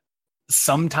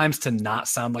sometimes to not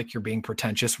sound like you're being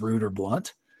pretentious, rude, or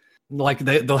blunt. Like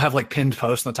they'll have like pinned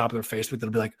posts on the top of their Facebook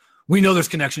that'll be like, we know there's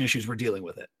connection issues, we're dealing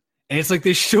with it. And it's like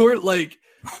this short, like,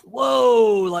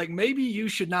 whoa, like maybe you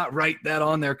should not write that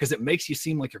on there because it makes you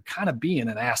seem like you're kind of being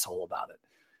an asshole about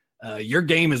it. Your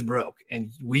game is broke,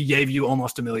 and we gave you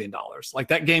almost $1 million. Like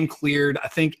that game cleared, I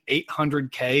think,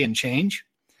 800K and change.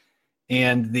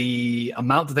 And the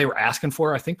amount that they were asking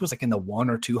for, I think, was like in the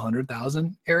 100,000 or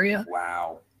 200,000 area.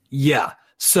 Wow. Yeah.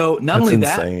 So not That's only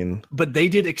insane. that, but they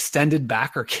did extended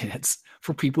backer kits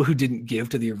for people who didn't give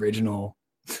to the original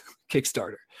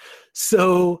Kickstarter.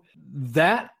 So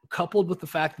that, coupled with the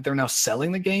fact that they're now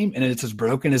selling the game and it's as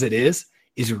broken as it is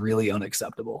really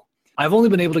unacceptable. I've only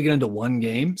been able to get into one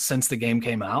game since the game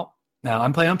came out. Now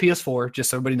I'm playing on PS4, just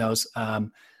so everybody knows.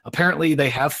 Apparently they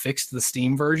have fixed the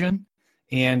Steam version,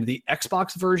 And the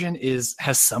Xbox version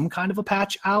has some kind of a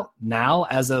patch out now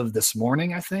as of this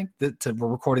morning, I think. We're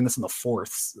recording this on the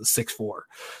 4th, 6/4.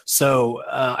 So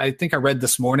I think I read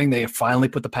this morning they have finally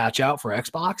put the patch out for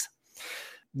Xbox.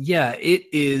 Yeah, it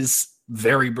is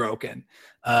very broken.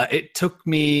 It took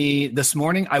me this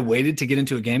morning. I waited to get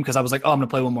into a game because I was like, oh, I'm going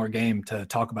to play one more game to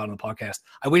talk about on the podcast.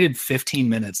 I waited 15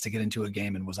 minutes to get into a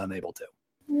game and was unable to.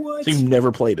 What? So you've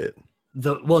never played it?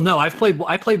 No, I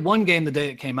played one game the day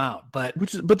it came out, but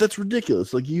that's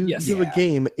ridiculous. Like you Yes. give a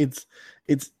game, it's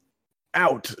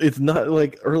out. It's not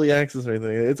like early access or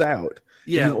anything. It's out.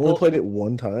 yeah, You've only played it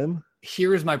one time?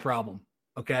 here is my problem.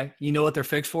 Okay, you know what their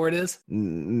fix for it is?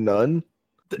 None.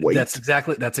 Wait. That's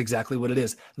exactly what it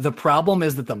is. The problem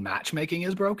is that the matchmaking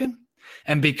is broken,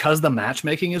 and because the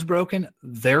matchmaking is broken,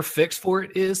 their fix for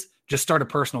it is just start a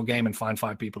personal game and find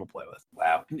 5 people to play with.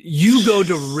 Wow. You go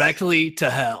directly to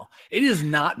hell. It is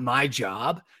not my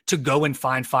job to go and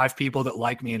find 5 people that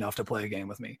like me enough to play a game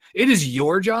with me. It is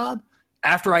your job.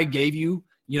 After I gave you,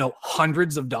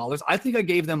 hundreds of dollars, I think I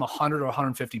gave them $100 or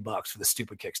 $150 for the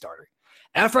stupid Kickstarter.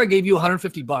 After I gave you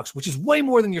 $150, which is way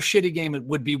more than your shitty game it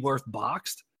would be worth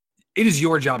boxed, it is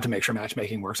your job to make sure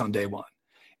matchmaking works on day one.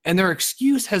 And their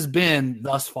excuse has been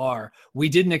thus far, we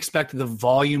didn't expect the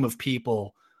volume of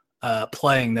people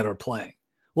playing that are playing.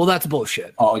 Well, that's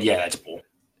bullshit. Oh yeah, that's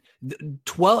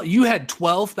bull. You had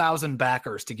 12,000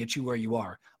 backers to get you where you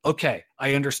are. Okay,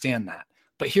 I understand that.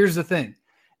 But here's the thing.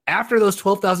 After those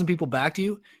 12,000 people backed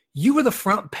you, you were the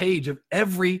front page of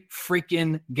every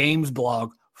freaking games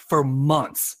blog for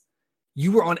months.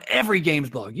 You were on every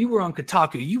games blog. You were on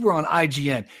Kotaku. You were on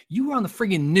IGN. You were on the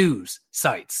friggin' news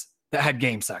sites that had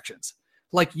game sections.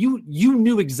 Like you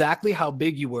knew exactly how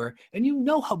big you were, and you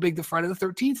know how big the Friday the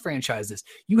 13th franchise is.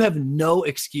 You have no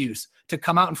excuse to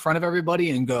come out in front of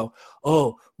everybody and go,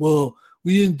 oh, well,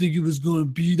 we didn't think it was going to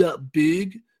be that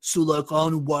big, so like, I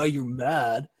don't know why you're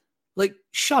mad. Like,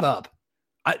 shut up.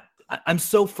 I'm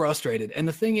so frustrated. And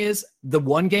the thing is, the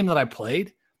one game that I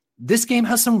played, this game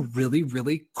has some really,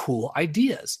 really cool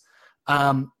ideas.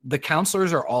 The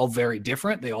counselors are all very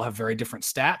different. They all have very different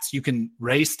stats. You can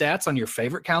raise stats on your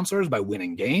favorite counselors by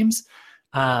winning games.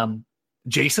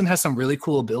 Jason has some really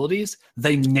cool abilities.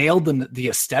 They nailed the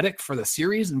aesthetic for the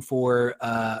series and for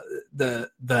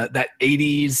that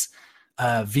 80s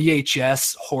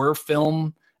VHS horror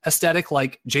film aesthetic.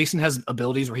 Like Jason has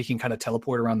abilities where he can kind of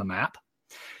teleport around the map.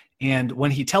 And when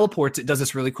he teleports, it does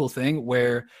this really cool thing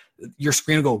where your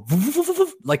screen will go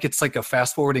like it's like a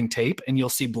fast forwarding tape, and you'll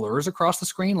see blurs across the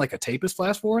screen like a tape is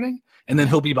fast forwarding, and then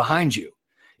he'll be behind you.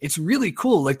 It's really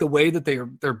cool, like the way that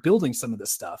they're building some of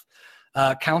this stuff.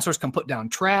 Counselors can put down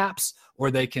traps, or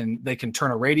they can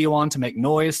turn a radio on to make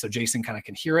noise so Jason kind of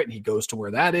can hear it and he goes to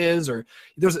where that is. Or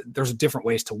there's different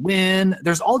ways to win.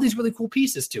 There's all these really cool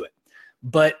pieces to it,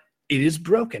 but it is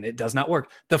broken. It does not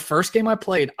work. The first game I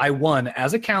played, I won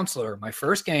as a counselor, my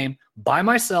first game by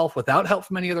myself without help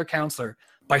from any other counselor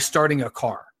by starting a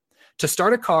car. To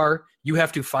start a car, you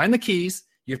have to find the keys,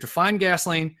 you have to find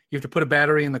gasoline, you have to put a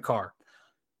battery in the car.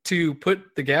 To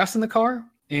put the gas in the car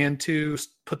and to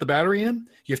put the battery in,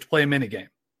 you have to play a minigame.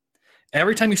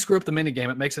 Every time you screw up the minigame,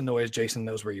 it makes a noise. Jason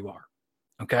knows where you are.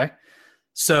 Okay?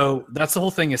 So that's the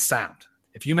whole thing is sound.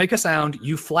 If you make a sound,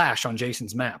 you flash on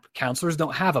Jason's map. Counselors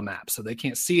don't have a map, so they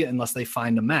can't see it unless they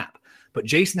find a map. But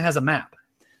Jason has a map.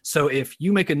 So if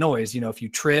you make a noise, if you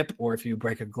trip or if you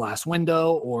break a glass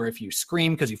window or if you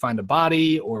scream because you find a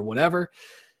body or whatever,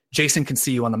 Jason can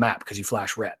see you on the map because you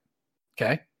flash red.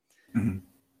 Okay? Mm-hmm.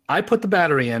 I put the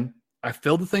battery in. I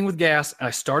filled the thing with gas. And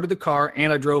I started the car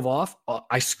and I drove off.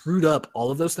 I screwed up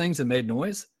all of those things and made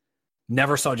noise.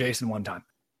 Never saw Jason one time.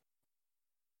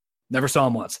 Never saw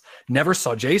him once. Never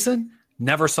saw Jason.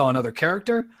 Never saw another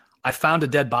character. I found a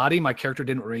dead body. My character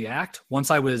didn't react.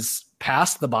 Once I was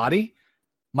past the body,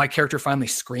 my character finally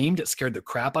screamed. It scared the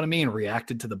crap out of me and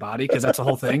reacted to the body because that's the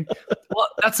whole thing. Well,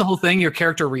 that's the whole thing. Your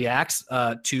character reacts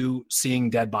to seeing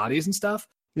dead bodies and stuff.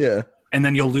 Yeah. And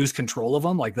then you'll lose control of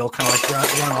them. Like they'll kind of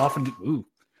like run off and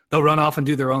they'll run off and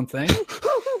do their own thing.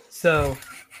 So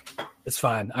it's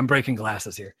fine. I'm breaking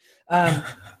glasses here.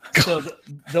 So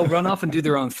they'll run off and do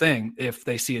their own thing if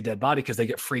they see a dead body because they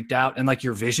get freaked out and like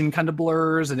your vision kind of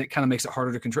blurs and it kind of makes it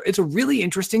harder to control. It's a really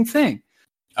interesting thing.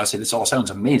 I would say this all sounds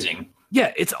amazing.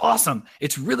 Yeah, it's awesome.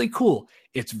 It's really cool.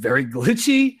 It's very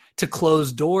glitchy to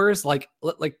close doors. Like,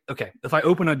 okay, if I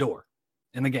open a door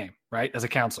in the game, right, as a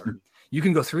counselor, you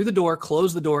can go through the door,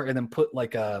 close the door, and then put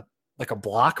like a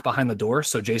block behind the door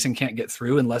so Jason can't get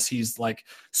through unless he's like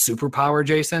superpower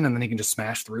Jason, and then he can just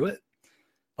smash through it.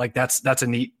 Like that's a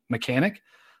neat mechanic.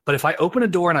 But if I open a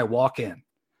door and I walk in,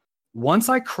 once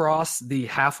I cross the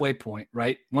halfway point,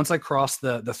 right? Once I cross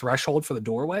the threshold for the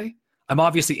doorway, I'm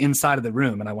obviously inside of the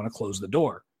room and I want to close the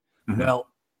door. Mm-hmm. Well,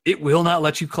 it will not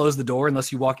let you close the door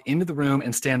unless you walk into the room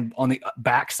and stand on the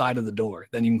back side of the door.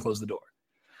 Then you can close the door.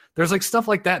 There's like stuff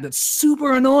like that that's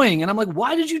super annoying. And I'm like,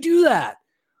 why did you do that?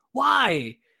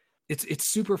 Why? It's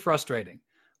super frustrating.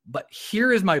 But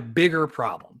here is my bigger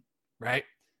problem, right?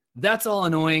 That's all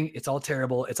annoying. It's all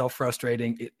terrible. It's all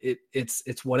frustrating.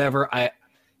 It's whatever.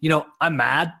 I'm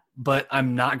mad, but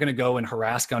I'm not going to go and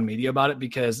harass Gun Media about it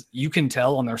because you can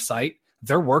tell on their site,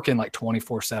 they're working like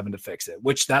 24/7 to fix it,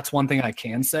 which that's one thing I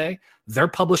can say. They're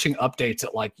publishing updates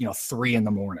at like, 3 a.m.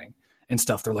 and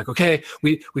stuff. They're like, okay,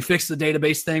 we fixed the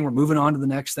database thing. We're moving on to the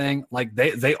next thing. Like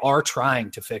they are trying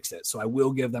to fix it. So I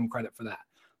will give them credit for that.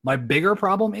 My bigger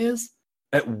problem is,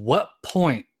 at what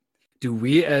point do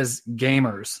we as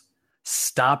gamers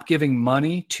stop giving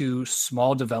money to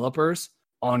small developers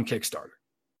on Kickstarter?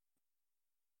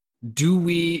 Do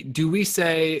we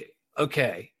say,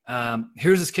 okay,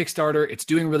 here's this Kickstarter. It's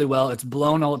doing really well. It's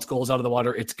blown all its goals out of the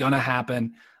water. It's going to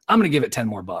happen. I'm going to give it 10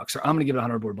 more bucks, or I'm going to give it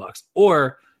 100 more bucks.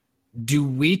 Or do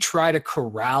we try to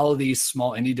corral these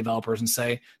small indie developers and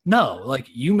say, no, like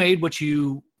you made what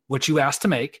you asked to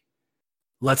make.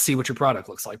 Let's see what your product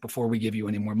looks like before we give you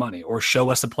any more money, or show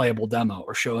us a playable demo,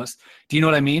 or show us, do you know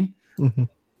what I mean?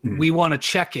 Mm-hmm. We want to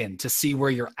check in to see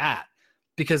where you're at,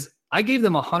 because I gave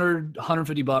them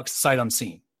 $150 sight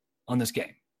unseen on this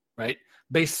game, right?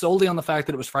 Based solely on the fact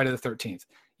that it was Friday the 13th.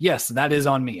 Yes, that is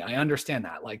on me. I understand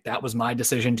that. Like, that was my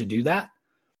decision to do that.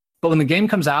 But when the game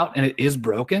comes out and it is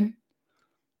broken,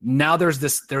 now there's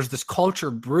this culture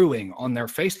brewing on their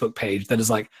Facebook page that is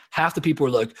like, half the people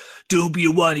are like, don't be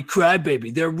a whiny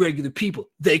crybaby. They're regular people.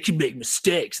 They can make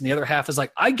mistakes. And the other half is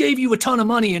like, I gave you a ton of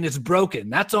money and it's broken.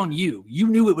 That's on you. You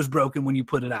knew it was broken when you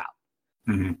put it out.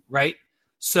 Mm-hmm. Right?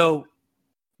 So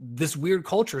this weird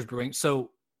culture is brewing.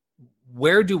 So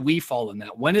where do we fall in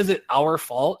that? When is it our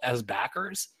fault as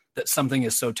backers that something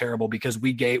is so terrible because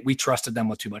we trusted them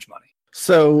with too much money?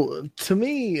 So to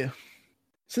me,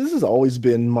 so this has always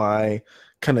been my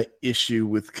kind of issue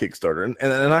with Kickstarter,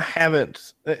 and I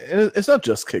haven't. It's not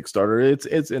just Kickstarter;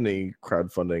 it's any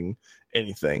crowdfunding,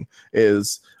 anything.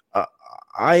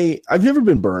 I've never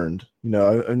been burned.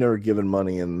 I've never given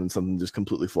money and something just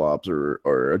completely flops, or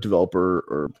a developer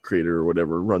or creator or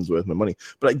whatever runs with my money.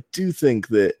 But I do think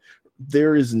that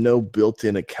there is no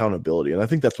built-in accountability, and I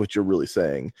think that's what you're really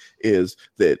saying, is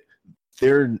that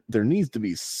there needs to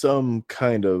be some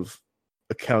kind of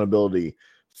accountability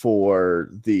for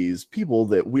these people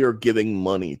that we are giving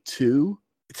money to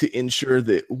ensure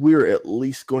that we're at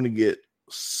least going to get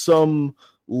some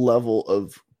level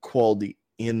of quality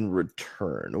in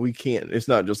return. We can't, it's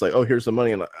not just like, oh, here's some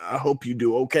money and I hope you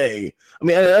do okay. I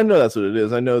mean, I know that's what it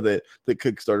is. I know that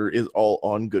Kickstarter is all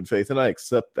on good faith, and I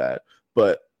accept that.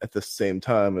 But at the same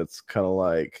time, it's kind of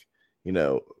like,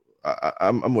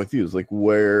 I'm with you. It's like,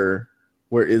 where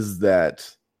is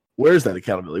that? Where's that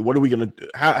accountability? What are we going to do?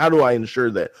 How do I ensure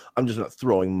that I'm just not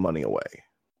throwing money away?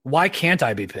 Why can't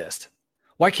I be pissed?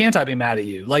 Why can't I be mad at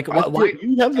you? Like, why?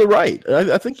 You have the right.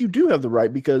 I think you do have the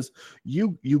right, because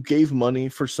you gave money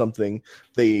for something.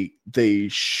 They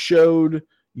showed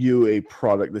you a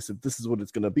product. They said, this is what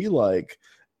it's going to be like.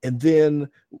 And then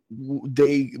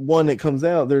when it comes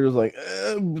out, they're just like,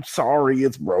 sorry,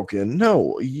 it's broken.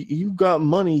 No, you got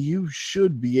money. You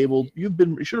should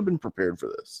have been prepared for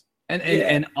this.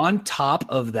 And on top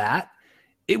of that,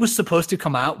 it was supposed to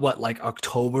come out, like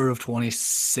October of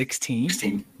 2016?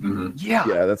 Mm-hmm. Yeah,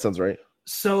 that sounds right.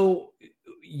 So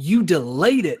you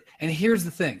delayed it. And here's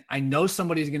the thing. I know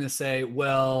somebody's going to say,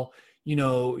 well,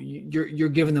 you're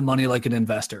giving the money like an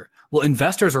investor. Well,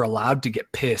 investors are allowed to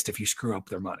get pissed if you screw up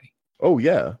their money. Oh,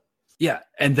 yeah. Yeah,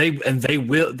 and they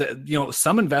will.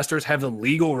 Some investors have the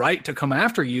legal right to come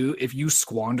after you if you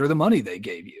squander the money they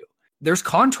gave you. There's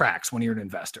contracts when you're an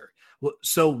investor.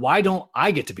 So why don't I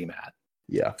get to be mad?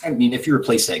 Yeah. I mean, if you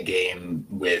replace that game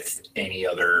with any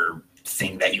other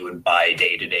thing that you would buy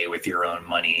day to day with your own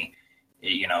money,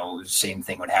 same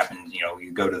thing would happen.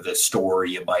 You go to the store,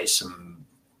 you buy some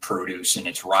produce and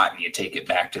it's rotten, you take it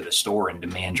back to the store and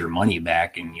demand your money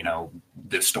back, and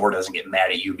the store doesn't get mad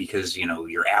at you because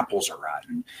your apples are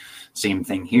rotten. Same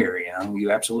thing here. You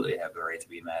absolutely have the right to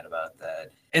be mad about that.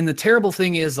 And the terrible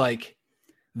thing is, like,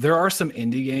 there are some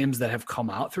indie games that have come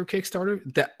out through Kickstarter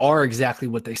that are exactly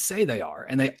what they say they are,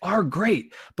 and they are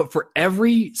great. But for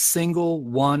every single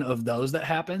one of those that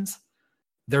happens,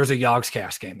 there's a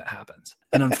Yogscast game that happens.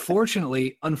 And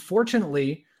unfortunately,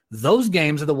 those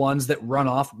games are the ones that run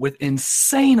off with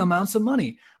insane amounts of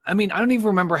money. I mean, I don't even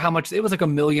remember how much. It was like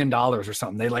 $1 million or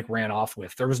something they ran off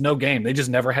with. There was no game. They just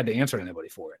never had to answer to anybody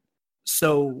for it.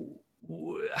 So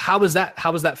how is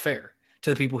that fair to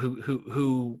the people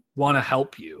who want to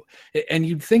help you? And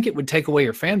you'd think it would take away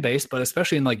your fan base, but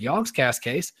especially in like Yogscast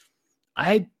case,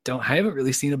 I haven't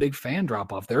really seen a big fan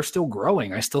drop off. They're still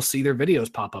growing. I still see their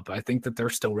videos pop up. I think that they're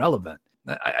still relevant.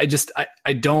 I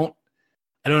don't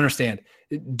understand.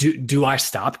 Do I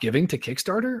stop giving to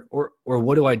Kickstarter or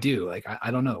what do I do? Like,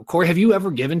 I don't know. Corey, have you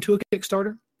ever given to a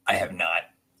Kickstarter? I have not,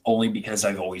 only because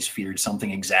I've always feared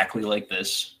something exactly like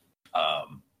this.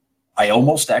 I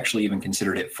almost actually even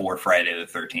considered it for Friday the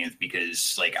 13th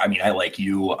because, like, I mean, I like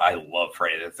you. I love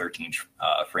Friday the 13th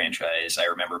franchise. I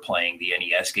remember playing the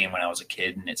NES game when I was a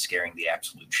kid and it scaring the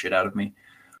absolute shit out of me.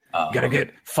 Gotta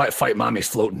get fight mommy's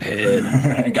floating head.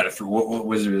 I got to throw what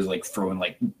was it? It was like throwing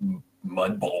like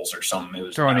mud balls or something. It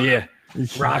was throwing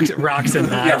rocks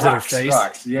and knives at her face.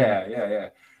 Rocks. Yeah.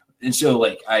 And so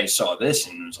like I saw this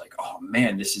and was like, oh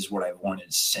man, this is what I've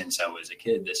wanted since I was a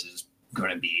kid. This is going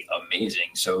to be amazing.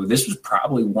 So this was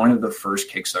probably one of the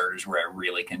first Kickstarters where I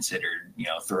really considered,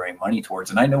 throwing money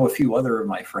towards. And I know a few other of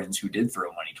my friends who did throw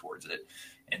money towards it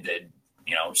and did,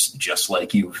 just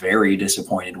like you, very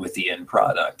disappointed with the end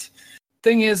product.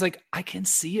 Thing is, like, I can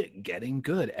see it getting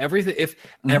good.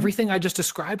 Everything I just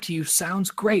described to you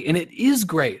sounds great, and it is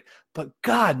great. But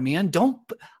God, man,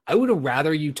 I would have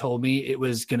rather you told me it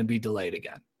was going to be delayed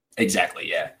again. Exactly.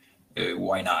 Yeah.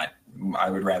 Why not? I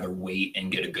would rather wait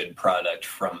and get a good product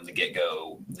from the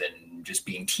get-go than just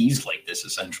being teased like this,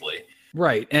 essentially.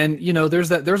 Right. And, there's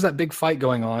that big fight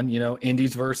going on,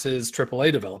 indies versus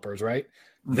AAA developers, right?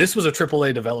 This was a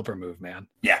AAA developer move, man.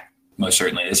 Yeah, most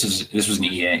certainly. This was an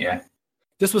EA, yeah.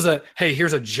 This was hey,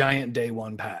 here's a giant day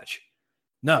one patch.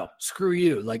 No, screw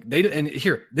you. Like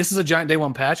this is a giant day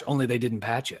one patch, only they didn't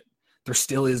patch it. There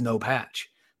still is no patch.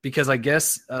 Because I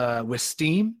guess with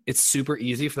Steam, it's super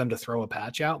easy for them to throw a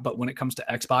patch out. But when it comes to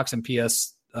Xbox and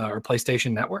PS or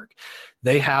PlayStation Network,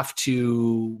 they have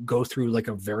to go through like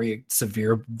a very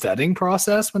severe vetting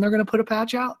process when they're going to put a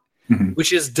patch out,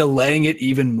 which is delaying it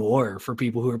even more for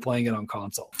people who are playing it on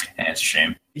console. And it's a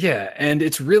shame. Yeah, and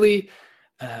it's really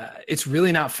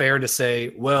not fair to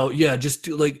say, well, yeah, just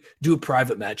do a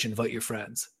private match and invite your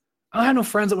friends. I have no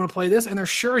friends that want to play this, and they're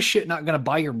sure as shit not going to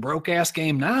buy your broke ass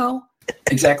game now.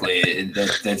 Exactly.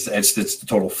 That's the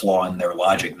total flaw in their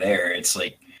logic there. It's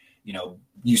like,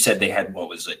 you said they had,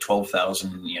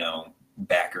 12,000,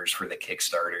 backers for the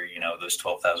Kickstarter. Those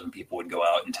 12,000 people would go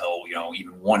out and tell,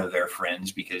 even one of their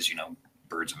friends because,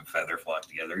 birds of a feather flock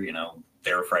together.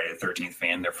 They're a Friday the 13th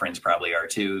fan. Their friends probably are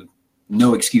too.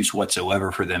 No excuse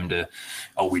whatsoever for them to,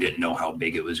 we didn't know how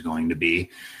big it was going to be.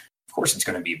 Of course it's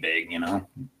going to be big,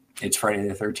 It's Friday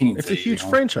the 13th. It's a huge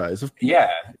franchise. Yeah.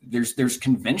 There's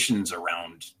conventions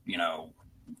around,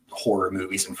 horror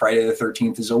movies, and Friday the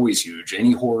 13th is always huge.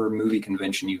 Any horror movie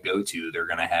convention you go to, they're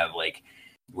going to have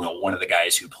one of the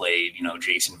guys who played,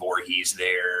 Jason Voorhees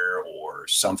there or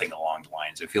something along the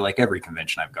lines. I feel like every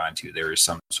convention I've gone to, there is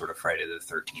some sort of Friday the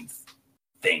 13th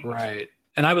thing. Right.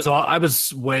 And I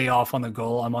was way off on the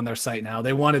goal. I'm on their site now.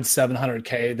 They wanted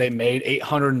 700K. They made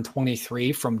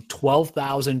 823 from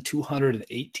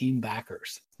 12,218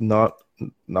 backers.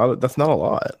 That's not a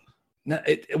lot. No,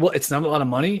 it's not a lot of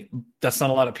money. That's not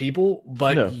a lot of people.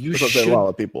 But a lot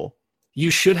of people. You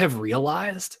should have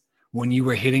realized when you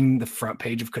were hitting the front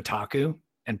page of Kotaku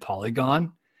and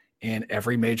Polygon and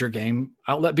every major game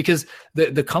outlet, because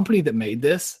the company that made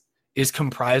this is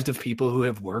comprised of people who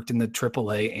have worked in the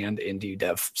AAA and indie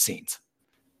dev scenes.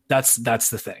 That's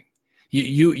the thing.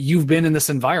 You've been in this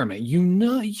environment. You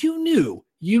knew.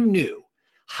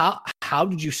 How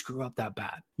did you screw up that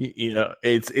bad?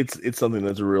 It's something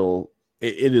that's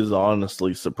it is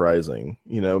honestly surprising,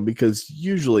 because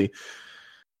usually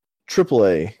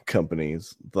AAA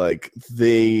companies,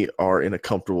 they are in a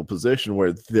comfortable position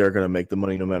where they're going to make the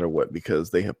money no matter what, because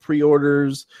they have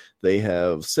pre-orders, they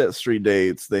have set street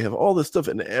dates, they have all this stuff,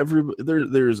 and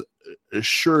there's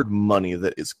assured money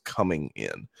that is coming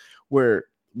in. Where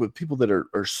with people that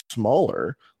are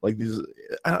smaller, like these,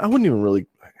 I wouldn't even really.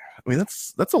 I mean,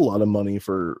 that's a lot of money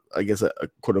for, I guess, a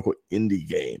quote unquote indie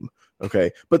game.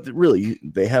 Okay. But really,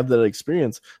 they have that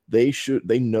experience. They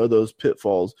know those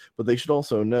pitfalls, but they should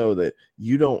also know that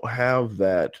you don't have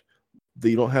that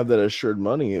assured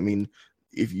money. I mean,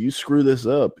 if you screw this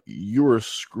up, you are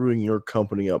screwing your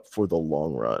company up for the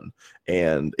long run.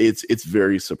 And it's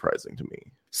very surprising to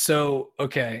me. So,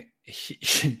 okay.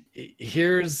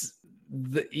 Here's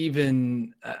the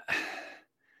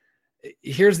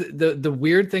here's the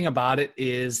weird thing about it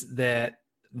is that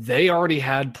they already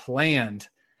had planned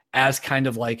as kind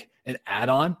of like an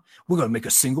add-on. We're going to make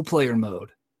a single player mode.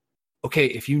 Okay.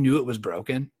 If you knew it was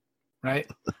broken, right?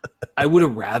 I would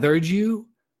have rathered you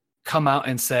come out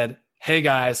and said, hey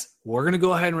guys, we're going to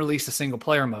go ahead and release a single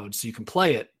player mode so you can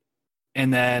play it.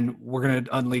 And then we're going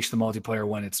to unleash the multiplayer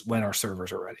when our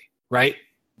servers are ready. Right.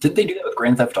 Did they do that with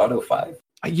Grand Theft Auto 5?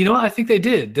 You know what? I think they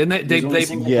did. Didn't they?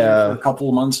 For a couple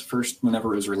of months first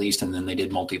whenever it was released, and then they did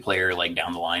multiplayer like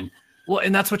down the line. Well,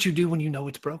 and that's what you do when you know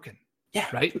it's broken. Yeah.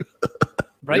 Right?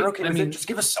 Right? You're okay with it. Just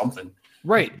give us something.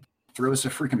 Right. Throw us a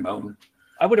freaking bone.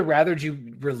 I would have rathered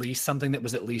you release something that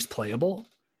was at least playable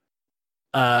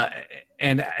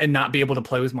and not be able to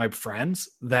play with my friends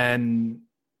than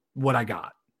what I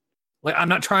got. Like, I'm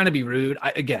not trying to be rude.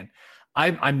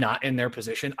 I'm not in their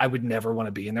position. I would never want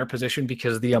to be in their position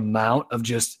because the amount of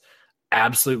just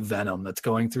absolute venom that's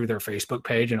going through their Facebook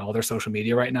page and all their social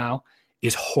media right now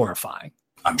is horrifying.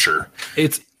 I'm sure.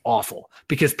 It's awful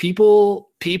because people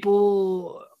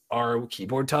are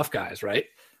keyboard tough guys, right?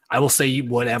 I will say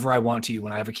whatever I want to you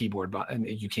when I have a keyboard button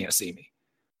and you can't see me,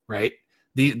 right?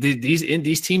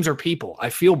 These teams are people. I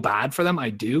feel bad for them. I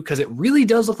do, because it really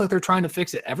does look like they're trying to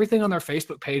fix it. Everything on their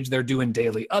Facebook page, they're doing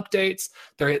daily updates.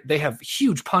 They have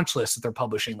huge punch lists that they're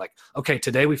publishing. Like, okay,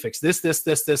 today we fixed this.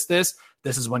 This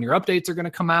is when your updates are going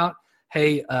to come out.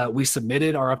 Hey, we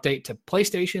submitted our update to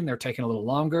PlayStation. They're taking a little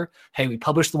longer. Hey, we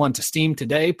published the one to Steam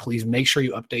today. Please make sure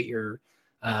you update your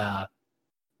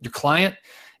client.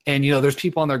 And, there's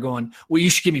people on there going, well, you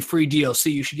should give me free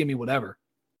DLC. You should give me whatever.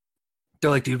 They're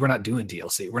like, dude, we're not doing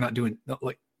DLC. We're not doing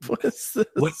like, what is this?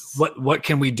 What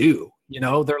can we do?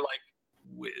 They're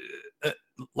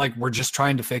like, we're just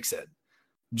trying to fix it.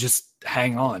 Just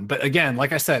hang on. But again,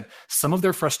 like I said, some of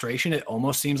their frustration, it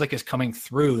almost seems like is coming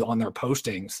through on their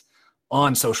postings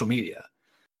on social media.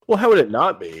 Well, how would it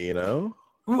not be,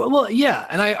 Well, yeah.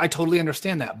 And I totally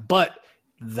understand that, but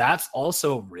that's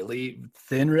also really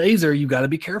thin razor you got to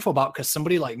be careful about, because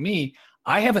somebody like me,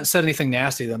 I haven't said anything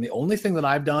nasty to them. The only thing that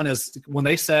I've done is when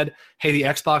they said, hey, the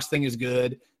Xbox thing is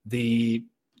good, the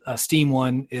Steam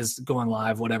one is going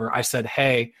live, whatever, I said,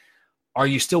 hey, are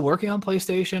you still working on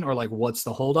PlayStation, or like, what's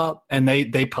the holdup? And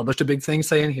they published a big thing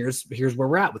saying, here's where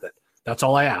we're at with it. That's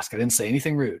all I asked. I didn't say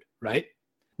anything rude, right?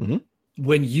 Mm-hmm.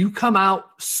 When you come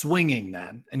out swinging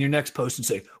then, and your next post and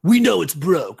say, we know it's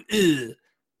broke,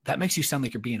 that makes you sound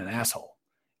like you're being an asshole.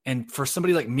 And for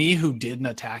somebody like me who didn't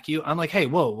attack you, I'm like, hey,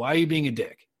 whoa, why are you being a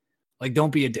dick? Like,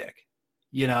 don't be a dick.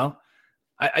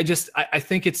 I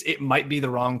think it might be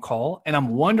the wrong call. And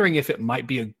I'm wondering if it might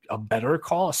be a better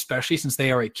call, especially since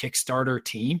they are a Kickstarter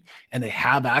team and they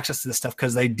have access to this stuff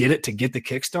because they did it to get the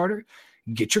Kickstarter.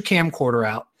 Get your camcorder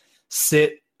out,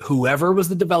 sit whoever was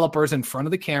the developers in front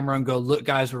of the camera and go, look,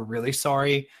 guys, we're really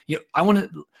sorry.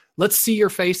 Let's see your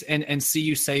face and see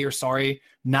you say you're sorry,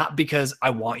 not because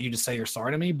I want you to say you're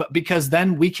sorry to me, but because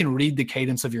then we can read the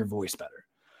cadence of your voice better.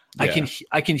 Yeah.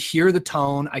 I can hear the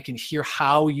tone. I can hear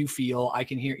how you feel. I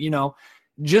can hear,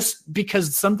 just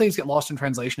because some things get lost in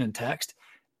translation and text.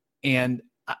 And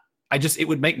it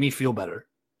would make me feel better,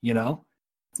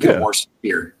 Get more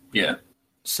severe. Yeah.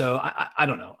 So I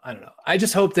don't know. I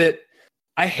just hope that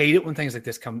I hate it when things like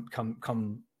this come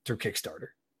through Kickstarter.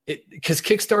 Because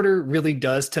Kickstarter really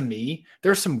does, to me,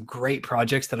 there's some great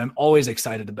projects that I'm always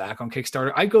excited to back on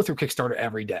Kickstarter. I go through Kickstarter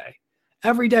every day.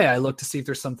 Every day I look to see if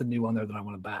there's something new on there that I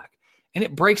want to back. And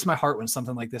it breaks my heart when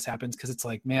something like this happens, because it's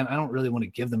like, man, I don't really want to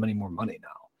give them any more money now.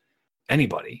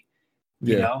 Anybody,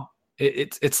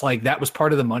 it's like that was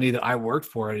part of the money that I worked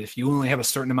for. If you only have a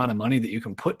certain amount of money that you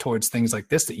can put towards things like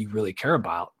this that you really care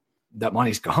about, that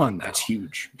money's gone now. That's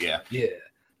huge. Yeah. Yeah.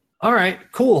 All right,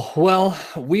 cool. Well,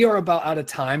 we are about out of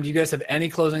time. Do you guys have any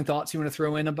closing thoughts you want to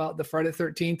throw in about the Friday the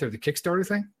 13th or the Kickstarter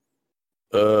thing?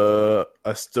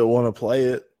 I still want to play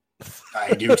it.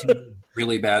 I do too,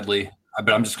 really badly,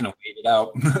 but I'm just going to wait it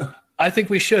out. I think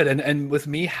we should. And with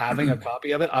me having a copy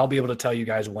of it, I'll be able to tell you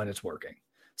guys when it's working.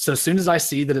 So as soon as I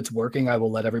see that it's working, I will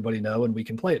let everybody know and we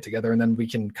can play it together, and then we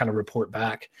can kind of report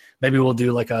back. Maybe we'll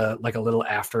do like a little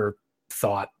after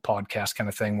thought podcast kind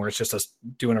of thing where it's just us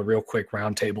doing a real quick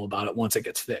roundtable about it once it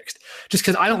gets fixed. Just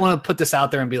because I don't want to put this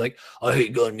out there and be like, I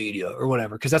hate gun media or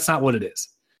whatever, because that's not what it is.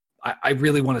 I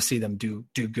really want to see them do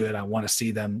good. I want to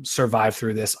see them survive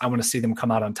through this. I want to see them come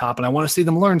out on top, and I want to see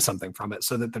them learn something from it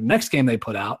so that the next game they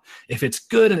put out, if it's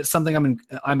good and it's something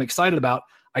I'm excited about,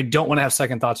 I don't want to have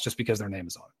second thoughts just because their name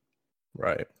is on it.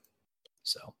 Right.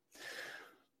 So,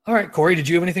 all right, Corey, did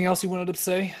you have anything else you wanted to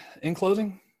say in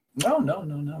closing? No,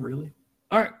 not really.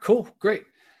 All right, cool. Great.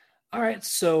 All right.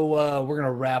 So we're going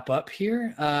to wrap up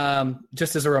here.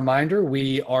 Just as a reminder,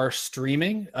 we are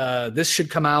streaming. This should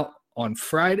come out on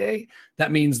Friday.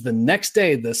 That means the next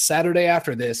day, the Saturday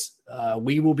after this,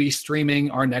 we will be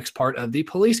streaming our next part of the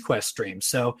Police Quest stream.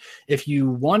 So if you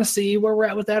want to see where we're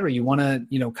at with that, or you want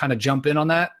to, kind of jump in on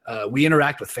that, we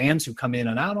interact with fans who come in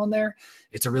and out on there.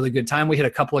 It's a really good time. We had a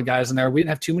couple of guys in there. We didn't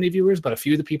have too many viewers, but a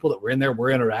few of the people that were in there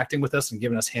were interacting with us and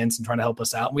giving us hints and trying to help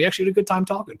us out. And we actually had a good time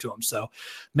talking to them. So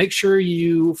make sure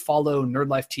you follow Nerd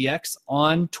Life TX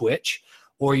on Twitch,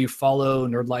 or you follow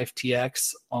Nerd Life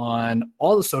TX on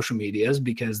all the social medias,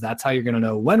 because that's how you're going to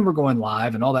know when we're going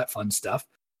live and all that fun stuff.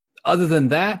 Other than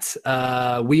that,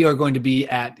 we are going to be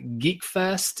at Geek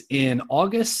Fest in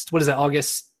August. What is that,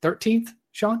 August 13th,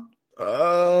 Sean?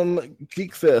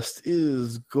 Geek Fest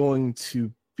is going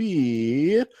to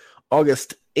be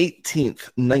August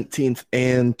 18th, 19th,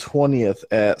 and 20th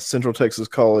at Central Texas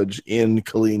College in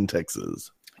Killeen, Texas.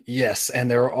 Yes,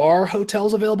 and there are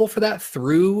hotels available for that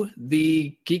through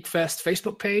the Geek Fest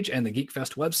Facebook page and the Geek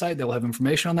Fest website. They'll have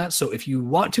information on that. So if you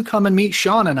want to come and meet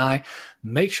Sean and I,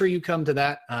 make sure you come to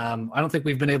that. I don't think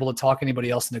we've been able to talk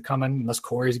anybody else into coming unless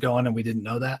Corey's going and we didn't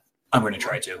know that. I'm going to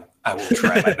try to. I will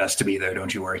try my best to be there.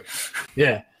 Don't you worry.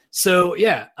 Yeah. So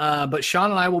but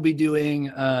Sean and I will be doing,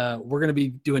 we're going to be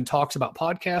doing talks about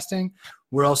podcasting.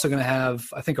 We're also going to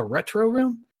have, I think, a retro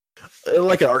room.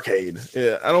 Like an arcade.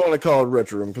 Yeah, I don't want to call it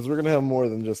retro room because we're going to have more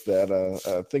than just that.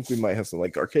 I think we might have some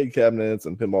like arcade cabinets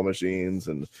and pinball machines,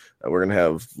 and we're going to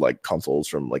have like consoles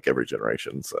from like every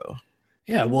generation. So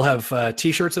yeah, we'll have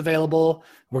T-shirts available.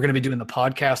 We're going to be doing the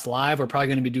podcast live. We're probably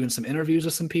going to be doing some interviews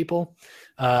with some people.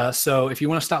 So if you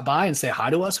want to stop by and say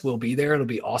hi to us, we'll be there. It'll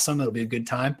be awesome. It'll be a good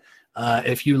time.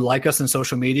 If you like us in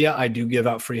social media, I do give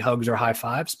out free hugs or high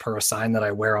fives per a sign that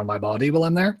I wear on my body while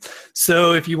I'm there.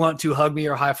 So if you want to hug me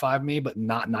or high five me, but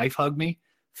not knife hug me,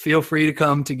 feel free to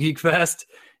come to Geek Fest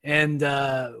and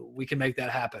we can make that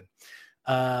happen.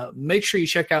 Make sure you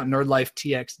check out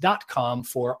nerdlifetx.com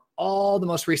for all the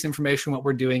most recent information, what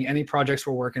we're doing, any projects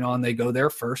we're working on, they go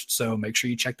there first. So make sure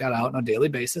you check that out on a daily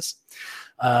basis.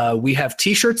 We have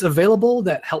T-shirts available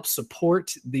that help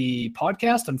support the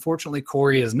podcast. Unfortunately,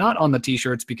 Corey is not on the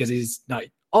T-shirts because he's not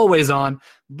always on,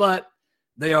 but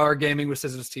they are Gaming with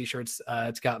Scissors T-shirts.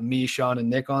 It's got me, Sean, and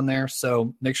Nick on there.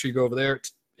 So make sure you go over there.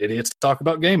 It's Idiots Talk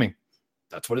About Gaming.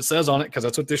 That's what it says on it because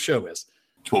that's what this show is.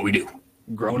 It's what we do.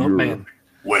 Grown-up man.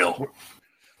 Well,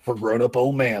 we're grown-up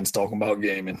old mans talking about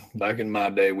gaming. Back in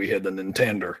my day, we had the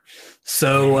Nintendo.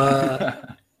 So,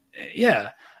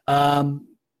 yeah.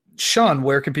 Sean,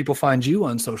 where can people find you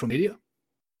on social media?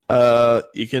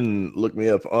 You can look me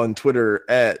up on Twitter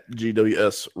at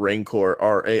GWS Rainkore,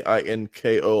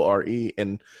 Rainkore.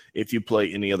 And if you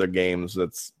play any other games,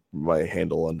 that's my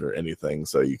handle under anything.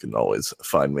 So you can always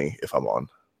find me if I'm on.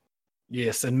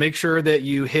 Yes, and make sure that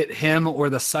you hit him or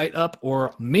the site up,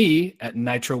 or me at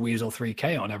Nitro Weasel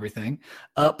 3K on everything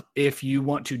up if you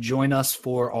want to join us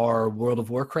for our World of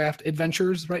Warcraft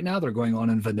adventures right now. They're going on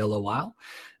in Vanilla WoW.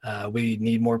 We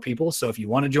need more people, so if you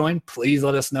want to join, please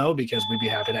let us know because we'd be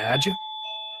happy to add you.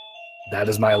 That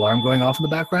is my alarm going off in the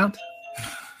background.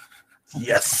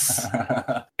 Yes.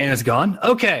 And it's gone.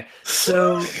 Okay,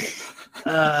 so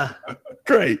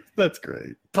great. That's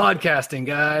great. Podcasting,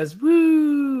 guys.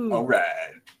 Woo! All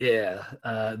right. Yeah,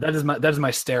 that is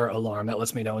my stair alarm. That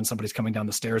lets me know when somebody's coming down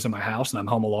the stairs in my house, and I'm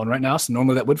home alone right now. So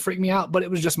normally that would freak me out, but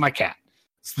it was just my cat.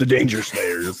 It's the danger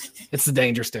stairs. It's the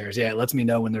danger stairs. Yeah, it lets me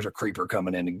know when there's a creeper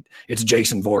coming in. And it's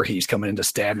Jason Voorhees coming in to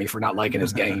stab me for not liking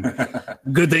his game.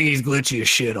 Good thing he's glitchy as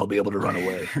shit. I'll be able to run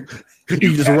away.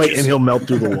 You just wait and he'll melt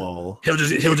through the wall. He'll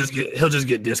just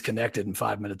get disconnected in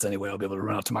 5 minutes anyway. I'll be able to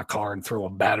run out to my car and throw a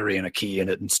battery and a key in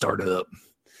it and start it up.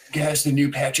 Guys, the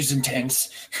new patch is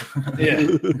intense. Yeah.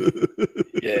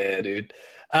 Yeah, dude.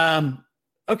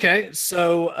 Okay,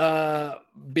 so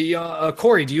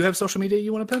Corey, do you have social media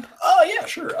you want to pimp? Oh, yeah,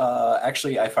 sure.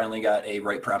 Actually, I finally got a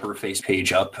right proper face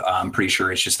page up. I'm pretty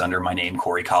sure it's just under my name,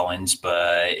 Corey Collins.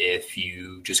 But if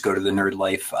you just go to the Nerd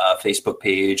Life Facebook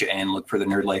page and look for the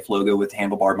Nerd Life logo with the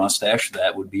handlebar mustache,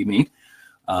 that would be me.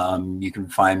 You can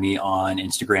find me on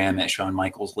Instagram at Shawn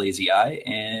Michaels Lazy Eye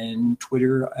and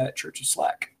Twitter at Church of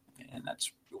Slack. And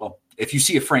that's, well, if you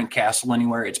see a Frank Castle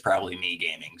anywhere, it's probably me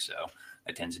gaming. So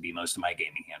that tends to be most of my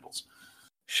gaming handles.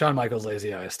 Shawn Michaels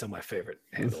Lazy Eye is still my favorite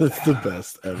handle. That's the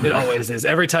best ever. It always is.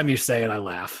 Every time you say it, I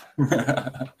laugh.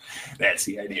 That's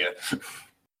the idea.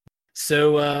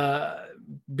 So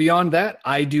beyond that,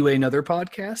 I do another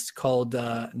podcast called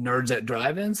Nerds at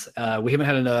Drive-Ins. We haven't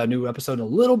had a new episode in a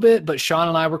little bit, but Sean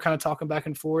and I were kind of talking back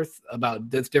and forth about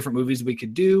different movies we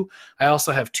could do. I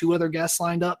also have 2 other guests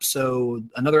lined up, so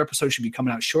another episode should be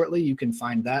coming out shortly. You can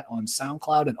find that on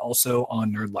SoundCloud and also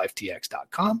on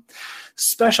nerdlifetx.com.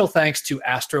 Special thanks to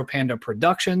Astro Panda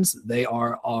Productions. They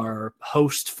are our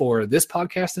host for this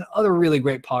podcast and other really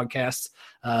great podcasts.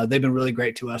 They've been really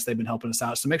great to us. They've been helping us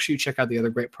out. So make sure you check out the other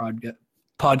great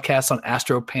podcasts on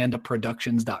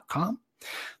astropandaproductions.com.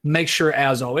 Make sure,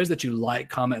 as always, that you like,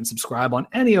 comment, and subscribe on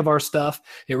any of our stuff.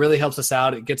 It really helps us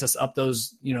out. It gets us up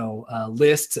those,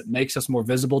 lists. It makes us more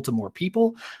visible to more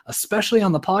people, especially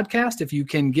on the podcast. If you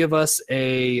can give us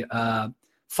a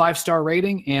 5-star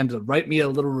rating and write me a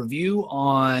little review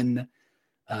on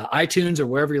iTunes or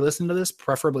wherever you're listening to this,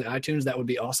 preferably iTunes, that would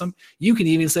be awesome. You can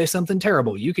even say something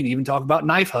terrible. You can even talk about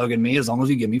knife hugging me as long as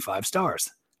you give me 5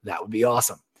 stars. That would be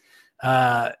awesome.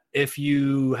 If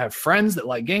you have friends that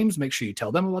like games, make sure you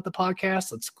tell them about the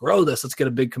podcast. Let's grow this. Let's get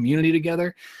a big community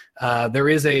together. There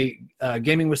is a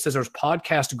Gaming with Scissors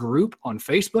podcast group on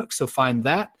Facebook, so find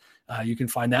that. You can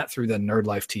find that through the Nerd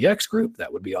Life TX group.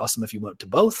 That would be awesome if you went to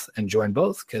both and joined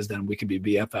both, because then we could be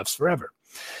BFFs forever.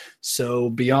 So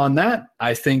beyond that,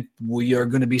 I think we are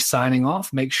going to be signing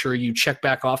off. Make sure you check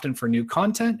back often for new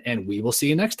content, and we will see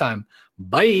you next time.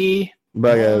 Bye.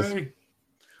 Bye, guys.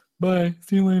 Bye.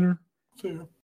 See you later. See ya.